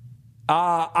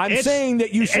 I'm saying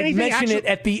that you should mention it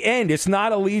at the end. It's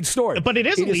not a lead story. But it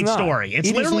is a lead story. It's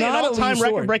literally an all-time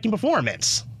record-breaking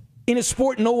performance. In a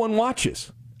sport no one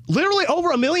watches. Literally over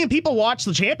 1 million people watched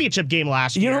the championship game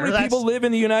last year. You know how many people live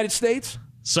in the United States?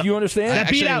 Do you understand?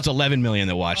 Actually, it was 11 million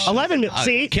that watched. 11 million.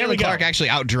 See, Caitlin Clark actually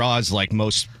outdraws like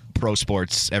most pro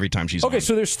sports every time she's on.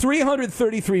 So there's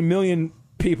 333 million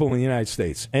people in the United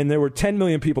States, and there were 10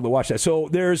 million people that watched that. So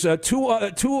there's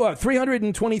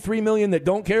 323 million that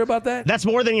don't care about that? That's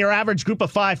more than your average group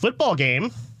of 5 football game.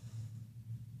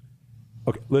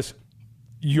 Okay, listen.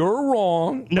 You're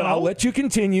wrong. No. I'll let you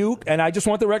continue, and I just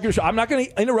want the record to show. I'm not going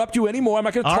to interrupt you anymore. I'm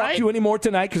not going to talk to you anymore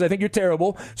tonight because I think you're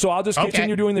terrible. So I'll just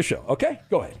continue doing the show. Okay?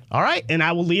 Go ahead. All right, and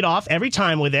I will lead off every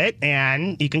time with it,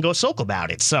 and you can go soak about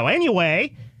it. So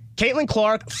anyway, Caitlin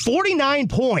Clark, 49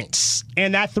 points,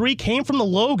 and that 3 came from the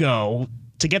logo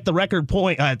to get the record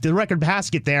point, the record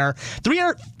basket there.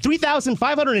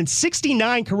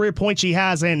 3,569 career points she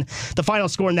has, and the final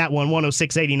score in that one,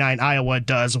 106-89. Iowa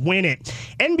does win it.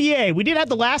 NBA, we did have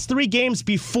the last 3 games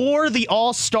before the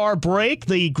All-Star break.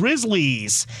 The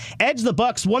Grizzlies edged the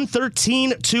Bucks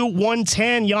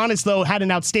 113-110. Giannis, though, had an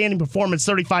outstanding performance,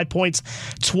 35 points,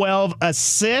 12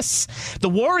 assists. The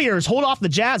Warriors hold off the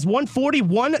Jazz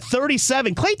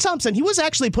 140-137. Klay Thompson, he was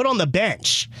actually put on the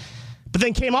bench, but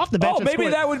then came off the bench. Oh, maybe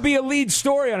that would be a lead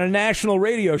story on a national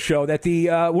radio show that the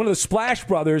one of the Splash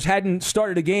Brothers not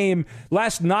started a game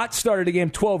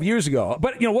 12 years ago.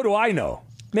 But, what do I know?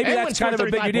 Maybe that's kind of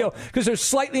a bigger deal because there's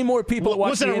slightly more people that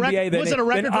watch the NBA than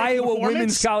Iowa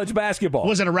women's college basketball.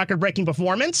 Was it a record-breaking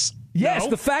performance? Yes,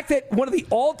 the fact that one of the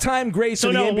all-time greats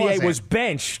of the NBA was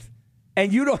benched,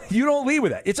 and you don't lead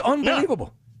with that. It's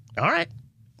unbelievable. No. All right.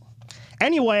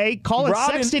 Anyway, Colin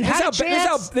Sexton had a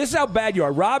chance. This is how bad you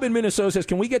are. Rob in Minnesota says,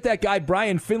 can we get that guy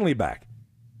Brian Finley back?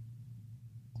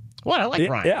 What? I like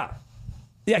Brian.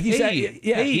 Yeah, he's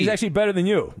actually better than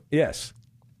you. Yes.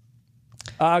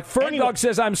 Ferndog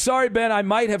says, I'm sorry, Ben. I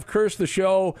might have cursed the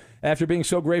show after being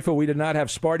so grateful we did not have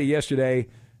Sparty yesterday.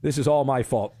 This is all my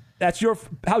fault. That's your...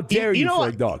 How dare you,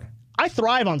 Ferndog? I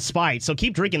thrive on spite, so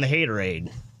keep drinking the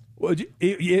haterade. Well,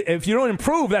 if you don't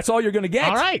improve, that's all you're going to get.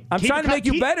 All right. I'm trying to make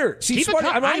you better. See, Sparty,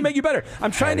 I'm trying to make you better.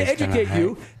 I'm trying to educate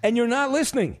you, and you're not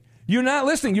listening. You're not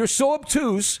listening. You're so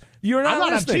obtuse. You're not listening.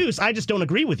 I'm not obtuse. I just don't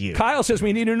agree with you. Kyle says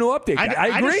we need a new update.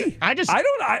 I agree. Am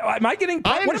I getting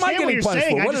punished for?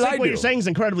 What did I do? What you're saying is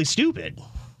incredibly stupid.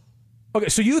 Okay,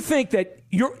 so you think that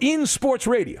you're in sports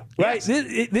radio, right?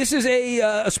 Yes. This is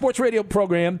a sports radio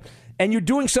program, and you're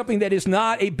doing something that is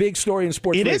not a big story in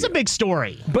sports radio. It is a big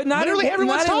story. But not literally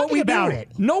everyone's talking about it.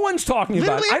 No one's talking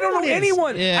about it. I don't know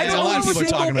anyone. Yeah, I don't know a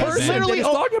single person that is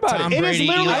talking about it. Tom Brady,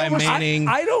 Eli Manning,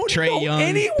 I don't Trey know Young,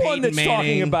 anyone Peyton that's Manning,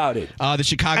 talking about it. The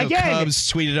Chicago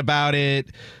Cubs tweeted about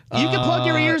it. You can plug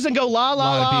your ears and go la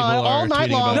la la all night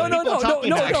long. No.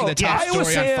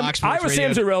 Iowa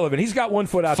Sam's irrelevant. He's got one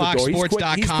foot out the door.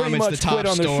 FoxSports.com is the top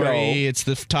story. It's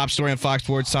the top story on Fox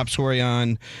Sports, top story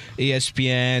on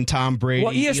ESPN. Tom Brady.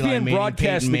 Well, ESPN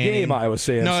broadcasts the game. Iowa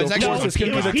Sam. No, it's actually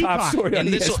going to be the top story on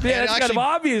ESPN. It's kind of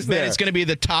obvious there. It's going to be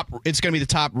the top. It's going to be the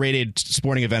top rated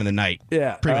sporting event of the night.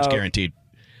 Yeah, pretty much guaranteed.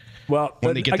 Well,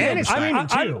 when they get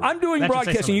I'm doing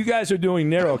broadcasting. You guys are doing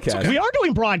narrowcast. We are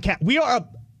doing broadcast. We are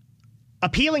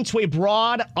appealing to a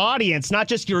broad audience, not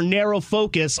just your narrow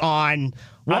focus on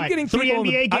I'm getting 3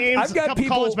 NBA games, I've got couple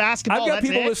college basketball. I've got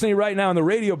people listening right now in the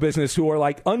radio business who are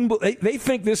like, they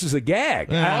think this is a gag.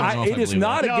 It is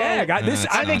not a gag. I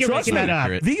think you're making that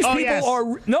up. These people are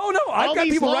no. I've got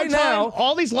people right now.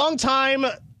 All these long-time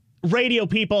radio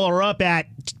people are up at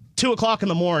 2:00 in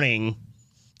the morning.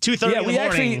 2:30 in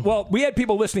the morning. We had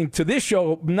people listening to this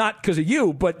show, not because of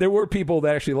you, but there were people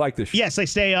that actually like this show. Yes, they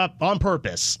stay up on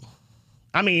purpose.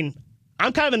 I mean,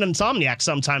 I'm kind of an insomniac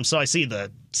sometimes, so I see the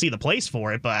place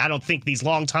for it, but I don't think these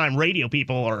longtime radio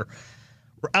people are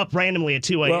up randomly at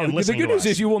 2 a.m. listening the good news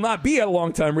is you will not be a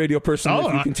longtime radio person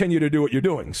if you continue to do what you're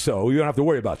doing, so you don't have to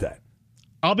worry about that.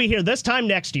 I'll be here this time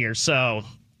next year, so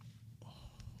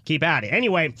keep at it.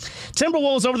 Anyway,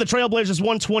 Timberwolves over the Trailblazers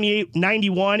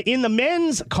 128-91. In the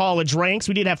men's college ranks,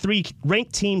 we did have 3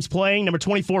 ranked teams playing. Number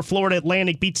 24, Florida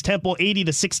Atlantic beats Temple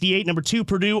 80-68. Number 2,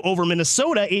 Purdue over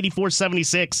Minnesota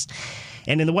 84-76.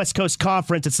 And in the West Coast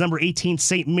Conference, it's number 18,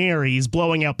 St. Mary's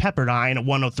blowing out Pepperdine at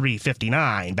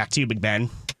 103-59. Back to you, Big Ben.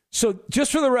 So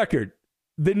just for the record,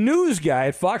 the news guy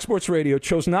at Fox Sports Radio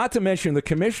chose not to mention the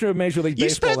commissioner of Major League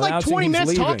Baseball. You spent like 20 minutes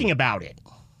leaving. Talking about it.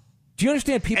 Do you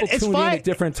understand people tune in at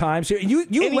different times here?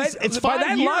 It's by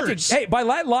that logic. Hey, by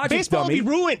that logic, baseball dummy. Be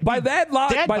ruined. By that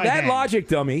logic,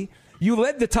 dummy. You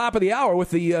led the top of the hour with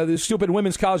the stupid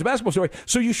women's college basketball story,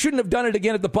 so you shouldn't have done it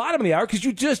again at the bottom of the hour because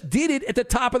you just did it at the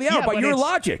top of the hour. Yeah, by your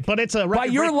logic, by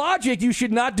your logic, you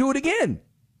should not do it again.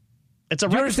 Do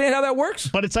you understand how that works?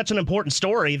 But it's such an important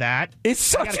story that it's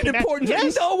such an important.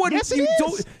 Yes,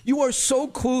 you are so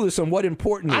clueless on what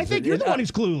important is. I think you're the one who's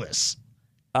clueless.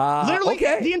 Literally,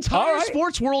 the entire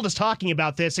sports world is talking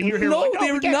about this, and you're here. No, like,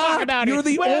 they're not. You're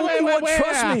the only one.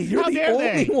 Trust me, you're the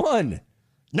only one.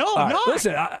 No, I'm not.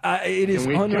 Listen, it is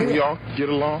unreal. Can we all get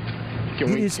along?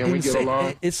 Can we get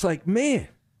along? It's like, man.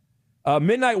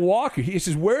 Midnight Walker, he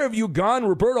says, where have you gone,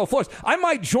 Roberto Flores? I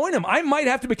might join him. I might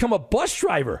have to become a bus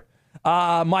driver.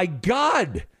 My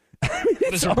God.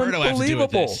 What does Roberto have to do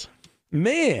with this?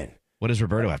 Man. What does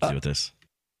Roberto have to do with this?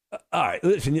 All right,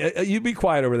 listen, you be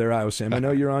quiet over there, Iowa Sam. I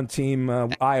know you're on Team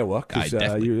Iowa because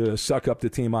you suck up to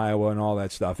Team Iowa and all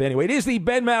that stuff. Anyway, it is the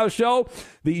Ben Maller Show.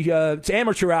 It's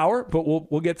amateur hour, but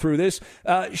we'll get through this.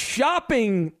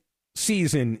 Shopping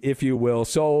season, if you will.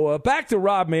 So back to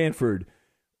Rob Manfred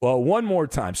one more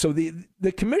time. So the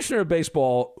commissioner of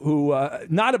baseball, who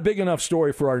not a big enough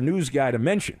story for our news guy to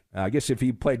mention. I guess if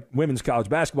he played women's college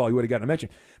basketball, he would have gotten a mention.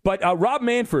 But Rob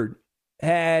Manfred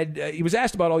he was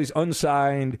asked about all these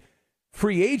unsigned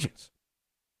free agents.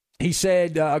 He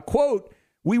said, quote,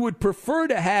 we would prefer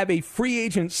to have a free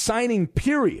agent signing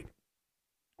period,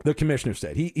 the commissioner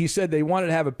said. He said they wanted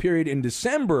to have a period in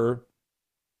December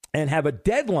and have a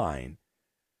deadline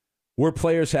where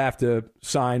players have to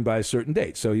sign by a certain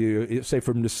date. So you say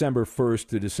from December 1st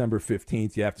to December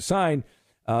 15th, you have to sign.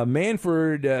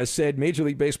 Manfred said Major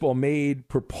League Baseball made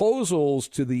proposals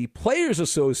to the Players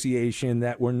Association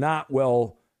that were not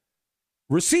well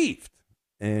received.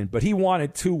 But he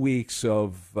wanted 2 weeks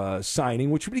of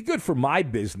signing, which would be good for my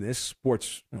business,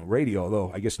 sports radio,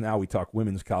 although I guess now we talk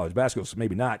women's college basketball, so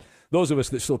maybe not. Those of us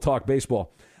that still talk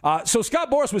baseball. So Scott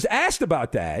Boras was asked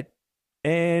about that,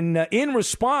 and in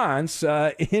response,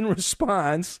 he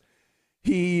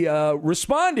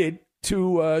responded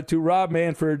to Rob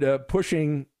Manfred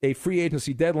pushing a free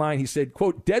agency deadline. He said,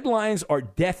 quote, deadlines are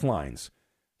death lines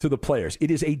to the players.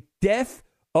 It is a death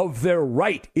of their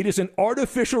right. It is an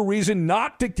artificial reason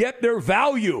not to get their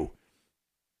value,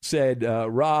 said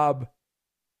Rob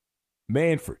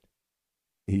Manfred.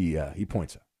 He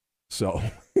points out. So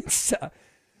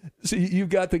so you've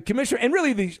got the commissioner, and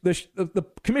really the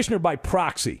commissioner by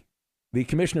proxy,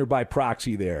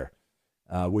 there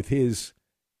with his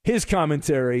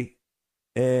commentary.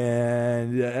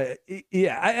 And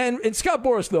and Scott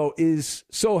Boras, though, is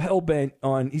so hell-bent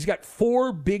on, he's got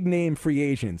 4 big-name free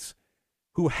agents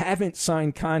who haven't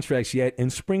signed contracts yet,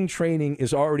 and spring training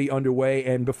is already underway,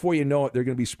 and before you know it, there are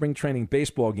going to be spring training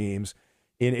baseball games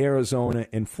in Arizona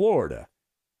and Florida.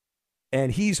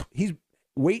 And he's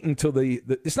waiting till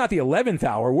it's not the 11th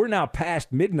hour. We're now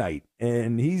past midnight,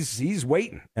 and he's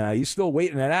waiting. He's still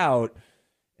waiting it out.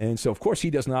 And so, of course,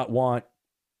 he does not want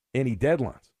any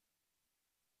deadlines.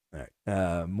 All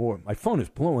right. More. My phone is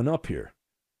blowing up here.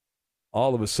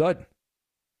 All of a sudden.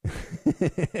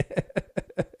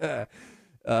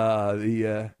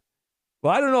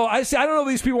 Well, I don't know. I don't know if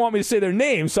these people want me to say their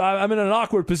names, so I'm in an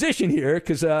awkward position here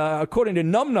because according to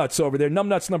Numbnuts over there,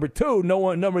 Numbnuts number 2,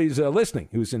 nobody's listening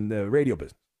who's in the radio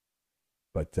business.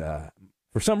 But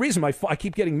for some reason, I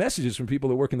keep getting messages from people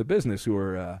that work in the business who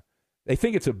are they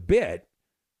think it's a bit,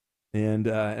 and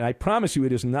I promise you,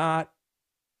 it is not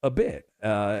a bit.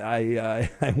 I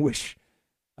wish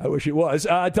it was.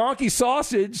 Donkey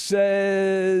Sausage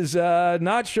says,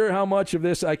 not sure how much of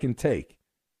this I can take.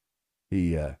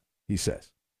 He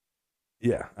says,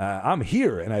 yeah, I'm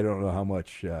here, and I don't know how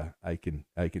much I can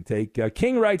take.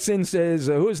 King writes in, says,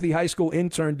 who is the high school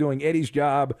intern doing Eddie's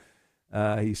job?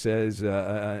 He says,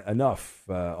 enough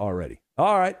already.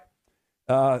 All right.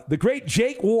 The great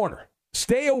Jake Warner.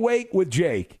 Stay awake with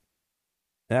Jake.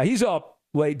 He's up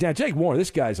late. Now, Jake Warner, this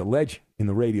guy's a legend in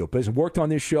the radio business. Worked on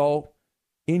this show,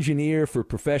 engineer for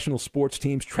professional sports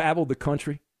teams, traveled the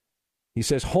country. He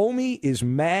says, homie is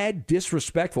mad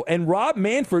disrespectful, and Rob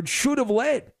Manfred should have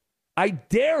led. I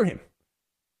dare him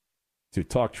to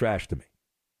talk trash to me.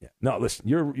 Yeah. No, listen,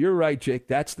 you're right, Jake.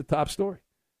 That's the top story.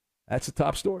 That's the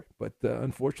top story. But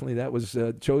unfortunately, that was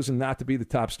chosen not to be the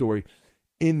top story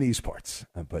in these parts.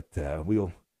 But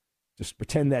we'll just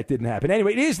pretend that didn't happen.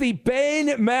 Anyway, it is the Ben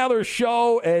Maller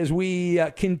Show as we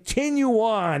continue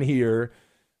on here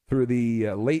through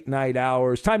the late night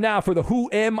hours. Time now for the Who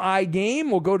Am I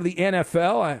game. We'll go to the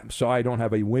NFL. I'm sorry I don't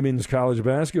have a women's college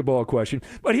basketball question,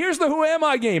 but here's the Who Am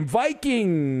I game.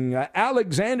 Viking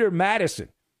Alexander Madison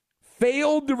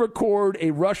failed to record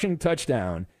a rushing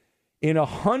touchdown in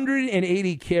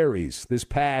 180 carries this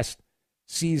past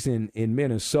season in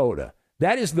Minnesota.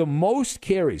 That is the most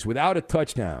carries without a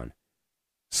touchdown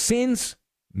since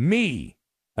me.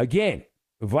 Again,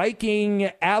 Viking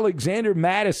Alexander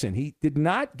Madison, he did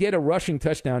not get a rushing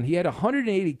touchdown. He had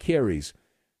 180 carries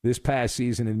this past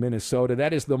season in Minnesota.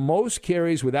 That is the most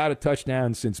carries without a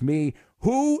touchdown since me.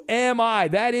 Who am I?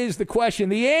 That is the question.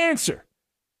 The answer.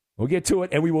 We'll get to it,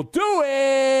 and we will do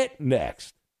it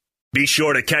next. Be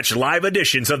sure to catch live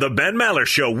editions of the Ben Maller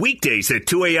Show weekdays at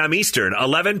 2 a.m. Eastern,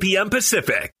 11 p.m.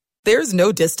 Pacific. There's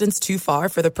no distance too far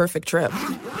for the perfect trip.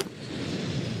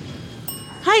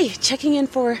 Hi, checking in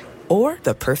for... Or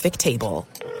the perfect table.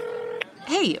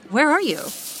 Hey, where are you?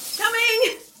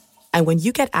 Coming! And when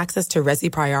you get access to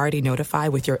Resi Priority Notify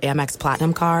with your Amex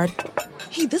Platinum card...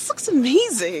 Hey, this looks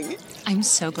amazing. I'm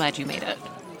so glad you made it.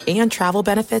 And travel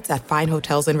benefits at fine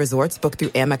hotels and resorts booked through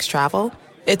Amex Travel,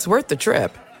 it's worth the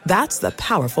trip. That's the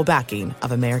powerful backing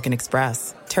of American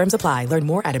Express. Terms apply. Learn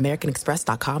more at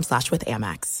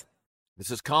americanexpress.com/withAmex.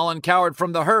 This is Colin Cowherd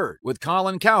from The Herd with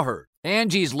Colin Cowherd.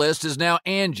 Angie's List is now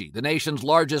Angie, the nation's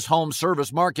largest home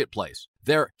service marketplace.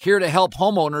 They're here to help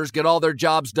homeowners get all their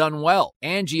jobs done well.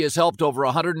 Angie has helped over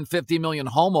 150 million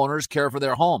homeowners care for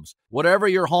their homes. Whatever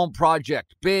your home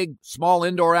project, big, small,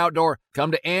 indoor, outdoor,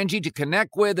 come to Angie to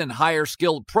connect with and hire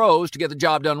skilled pros to get the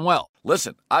job done well.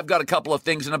 Listen, I've got a couple of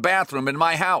things in a bathroom in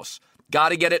my house. Got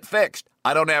to get it fixed.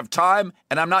 I don't have time,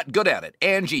 and I'm not good at it.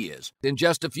 Angie is. In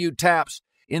just a few taps,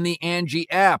 in the Angie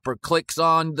app or clicks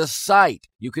on the site,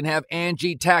 you can have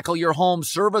Angie tackle your home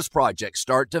service project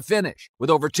start to finish. With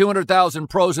over 200,000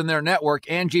 pros in their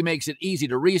network, Angie makes it easy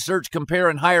to research, compare,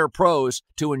 and hire pros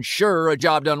to ensure a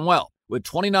job done well. With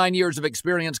 29 years of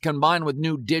experience combined with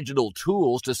new digital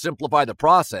tools to simplify the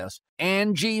process,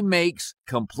 Angie makes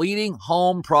completing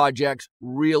home projects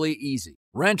really easy.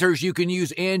 Renters, you can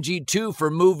use Angie too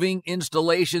for moving,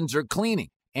 installations, or cleaning.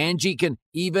 Angie can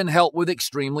even help with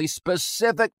extremely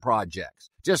specific projects.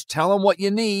 Just tell them what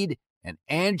you need, and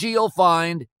Angie will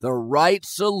find the right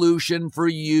solution for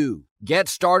you. Get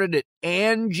started at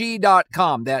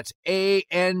Angie.com. That's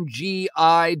ANGI.com,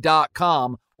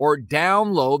 or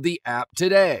download the app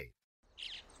today.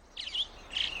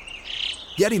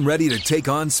 Getting ready to take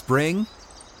on spring?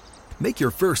 Make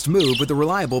your first move with the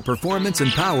reliable performance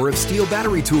and power of Steel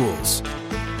battery tools.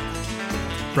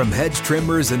 From hedge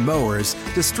trimmers and mowers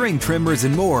to string trimmers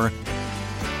and more,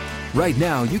 right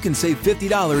now you can save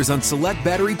 $50 on select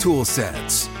battery tool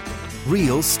sets.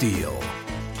 Real Steel.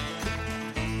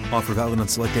 Offer valid on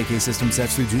select AK system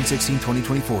sets through June 16,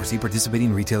 2024. See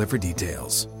participating retailer for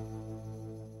details.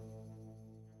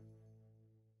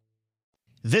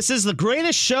 This is the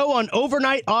greatest show on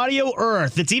overnight audio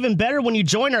Earth. It's even better when you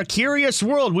join our curious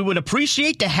world. We would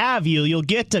appreciate to have you. You'll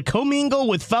get to commingle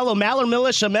with fellow Maller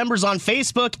Militia members on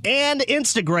Facebook and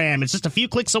Instagram. It's just a few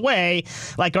clicks away,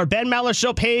 like our Ben Maller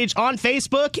Show page on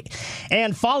Facebook,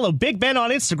 and follow Big Ben on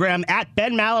Instagram at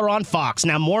Ben Maller on Fox.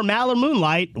 Now more Maller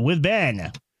Moonlight with Ben.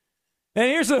 And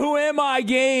here's the Who Am I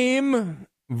game.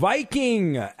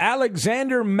 Viking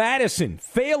Alexander Madison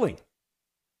failing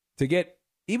to get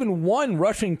even one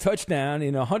rushing touchdown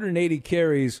in 180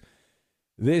 carries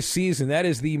this season. That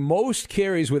is the most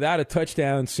carries without a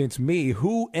touchdown since me.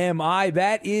 Who am I?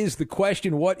 That is the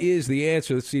question. What is the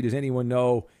answer? Let's see. Does anyone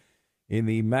know in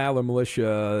the Maller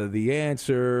Militia the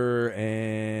answer?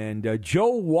 And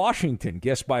Joe Washington,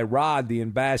 guessed by Rod, the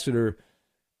ambassador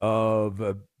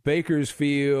of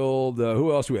Bakersfield.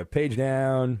 Who else do we have? Page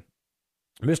down.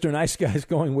 Mr. Nice Guy's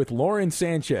going with Lauren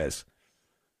Sanchez.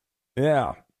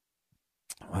 Yeah.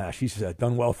 Wow, she's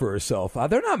done well for herself.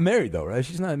 They're not married, though, right?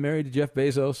 She's not married to Jeff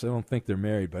Bezos. I don't think they're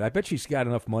married, but I bet she's got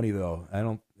enough money, though. I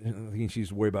don't think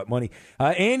she's worried about money.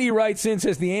 Andy writes in,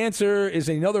 says the answer is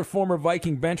another former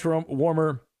Viking bench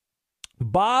warmer,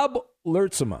 Bob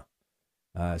Lertzema,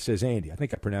 says Andy. I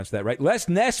think I pronounced that right. Les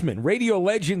Nessman, radio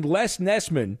legend Les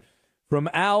Nessman from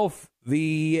Alf,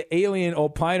 the alien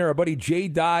opiner. Our buddy J.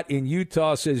 Dot in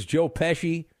Utah says Joe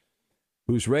Pesci,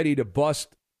 who's ready to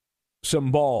bust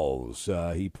some balls,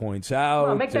 he points out.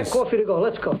 Come on, make that coffee to go.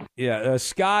 Let's go. Yeah,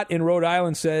 Scott in Rhode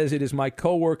Island says, it is my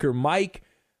coworker Mike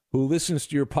who listens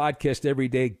to your podcast every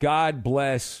day. God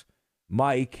bless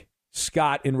Mike.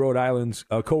 Scott in Rhode Island's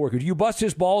coworker. Do you bust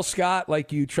his balls, Scott,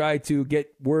 like you try to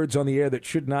get words on the air that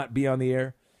should not be on the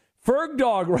air? Ferg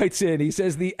Dog writes in. He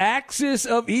says, the axis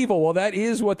of evil. Well, that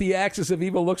is what the axis of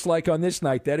evil looks like on this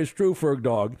night. That is true, Ferg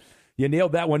Dog. You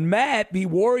nailed that one. Matt, the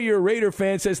Warrior Raider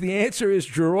fan, says the answer is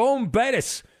Jerome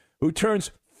Bettis, who turns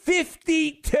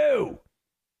 52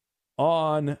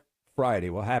 on Friday.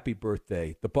 Well, happy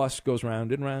birthday. The bus goes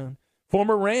round and round.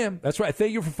 Former Ram. That's right.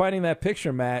 Thank you for finding that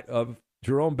picture, Matt, of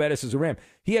Jerome Bettis as a Ram.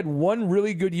 He had one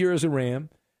really good year as a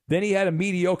Ram. Then he had a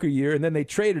mediocre year, and then they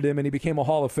traded him, and he became a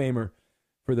Hall of Famer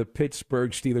for the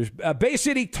Pittsburgh Steelers. Bay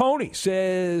City Tony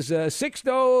says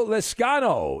Sixto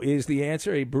Lescano is the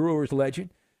answer, a Brewers legend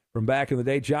from back in the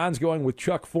day. John's going with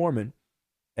Chuck Foreman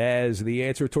as the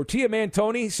answer. Tortilla Man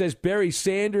Tony says Barry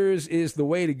Sanders is the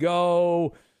way to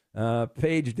go.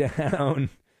 Page down.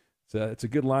 It's a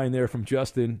good line there from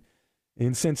Justin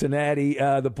in Cincinnati.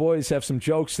 The boys have some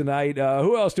jokes tonight.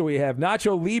 Who else do we have?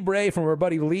 Nacho Libre from our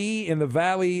buddy Lee in the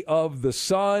Valley of the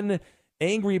Sun.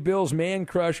 Angry Bill's Man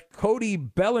Crush, Cody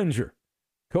Bellinger.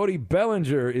 Cody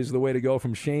Bellinger is the way to go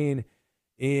from Shane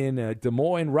in Des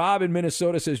Moines. Rob in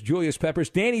Minnesota says Julius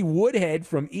Peppers. Danny Woodhead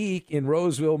from Eek in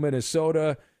Roseville,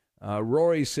 Minnesota.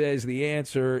 Rory says the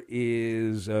answer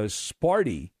is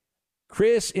Sparty.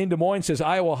 Chris in Des Moines says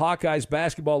Iowa Hawkeyes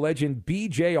basketball legend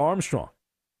B.J. Armstrong.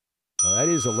 That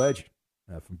is a legend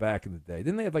from back in the day.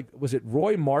 Didn't they have, was it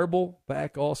Roy Marble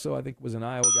back also? I think was an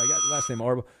Iowa guy. I got the last name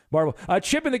Marble.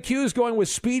 Chip in the Q is going with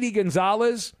Speedy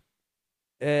Gonzalez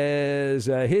as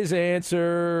his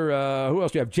answer. Who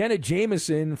else do you have? Jenna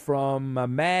Jameson from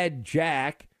Mad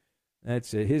Jack.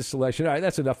 That's his selection. All right,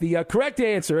 that's enough. The correct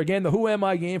answer, again, the Who Am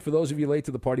I game, for those of you late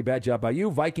to the party, bad job by you.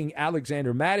 Viking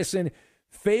Alexander Madison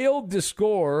failed to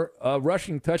score a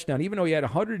rushing touchdown, even though he had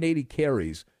 180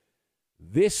 carries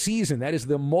this season. That is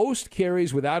the most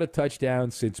carries without a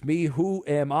touchdown since me. Who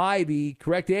am I? The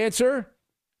correct answer?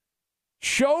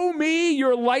 Show me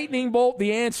your lightning bolt.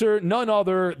 The answer, none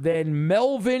other than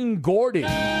Melvin Gordon.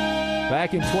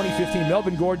 Back in 2015,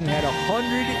 Melvin Gordon had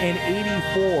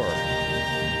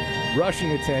 184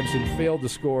 rushing attempts and failed to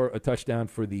score a touchdown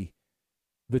for the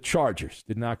Chargers.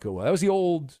 Did not go well. That was the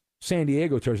old San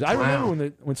Diego Chargers. I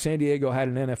remember when San Diego had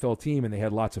an NFL team and they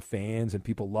had lots of fans and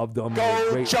people loved them.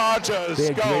 Go Chargers! They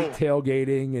had great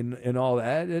tailgating and all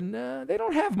that, and they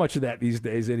don't have much of that these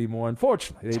days anymore,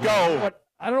 unfortunately.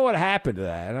 I don't know what happened to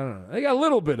that. I don't know. They got a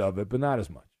little bit of it, but not as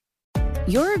much.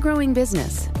 You're a growing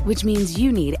business, which means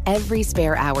you need every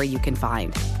spare hour you can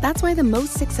find. That's why the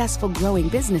most successful growing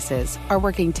businesses are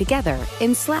working together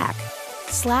in Slack.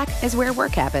 Slack is where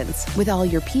work happens, with all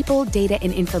your people, data,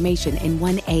 and information in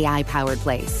one AI-powered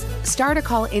place. Start a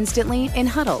call instantly in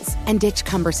huddles and ditch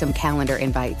cumbersome calendar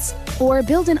invites. Or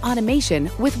build an automation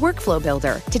with Workflow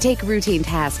Builder to take routine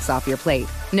tasks off your plate.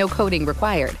 No coding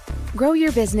required. Grow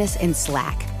your business in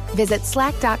Slack. Visit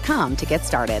slack.com to get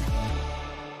started.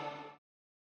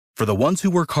 For the ones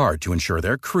who work hard to ensure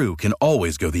their crew can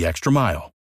always go the extra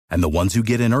mile, and the ones who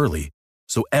get in early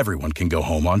so everyone can go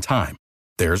home on time,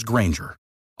 there's Grainger,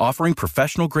 offering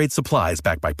professional-grade supplies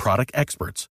backed by product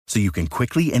experts so you can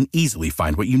quickly and easily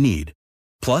find what you need.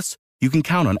 Plus, you can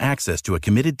count on access to a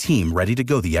committed team ready to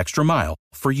go the extra mile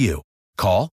for you.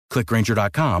 Call, click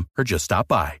Grainger.com, or just stop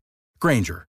by.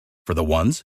 Grainger, for the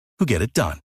ones who get it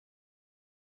done.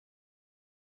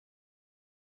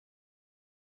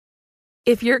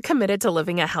 If you're committed to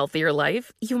living a healthier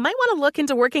life, you might want to look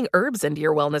into working herbs into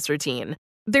your wellness routine.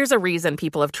 There's a reason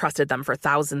people have trusted them for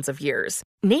thousands of years.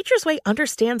 Nature's Way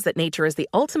understands that nature is the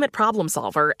ultimate problem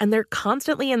solver, and they're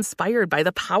constantly inspired by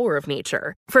the power of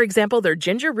nature. For example, their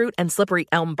ginger root and slippery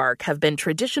elm bark have been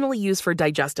traditionally used for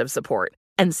digestive support.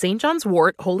 And St. John's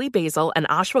wort, holy basil, and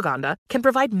ashwagandha can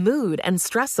provide mood and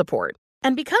stress support.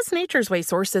 And because Nature's Way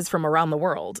sources from around the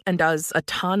world and does a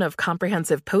ton of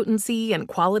comprehensive potency and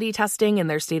quality testing in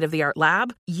their state-of-the-art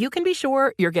lab, you can be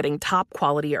sure you're getting top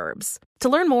quality herbs. To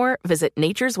learn more, visit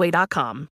naturesway.com.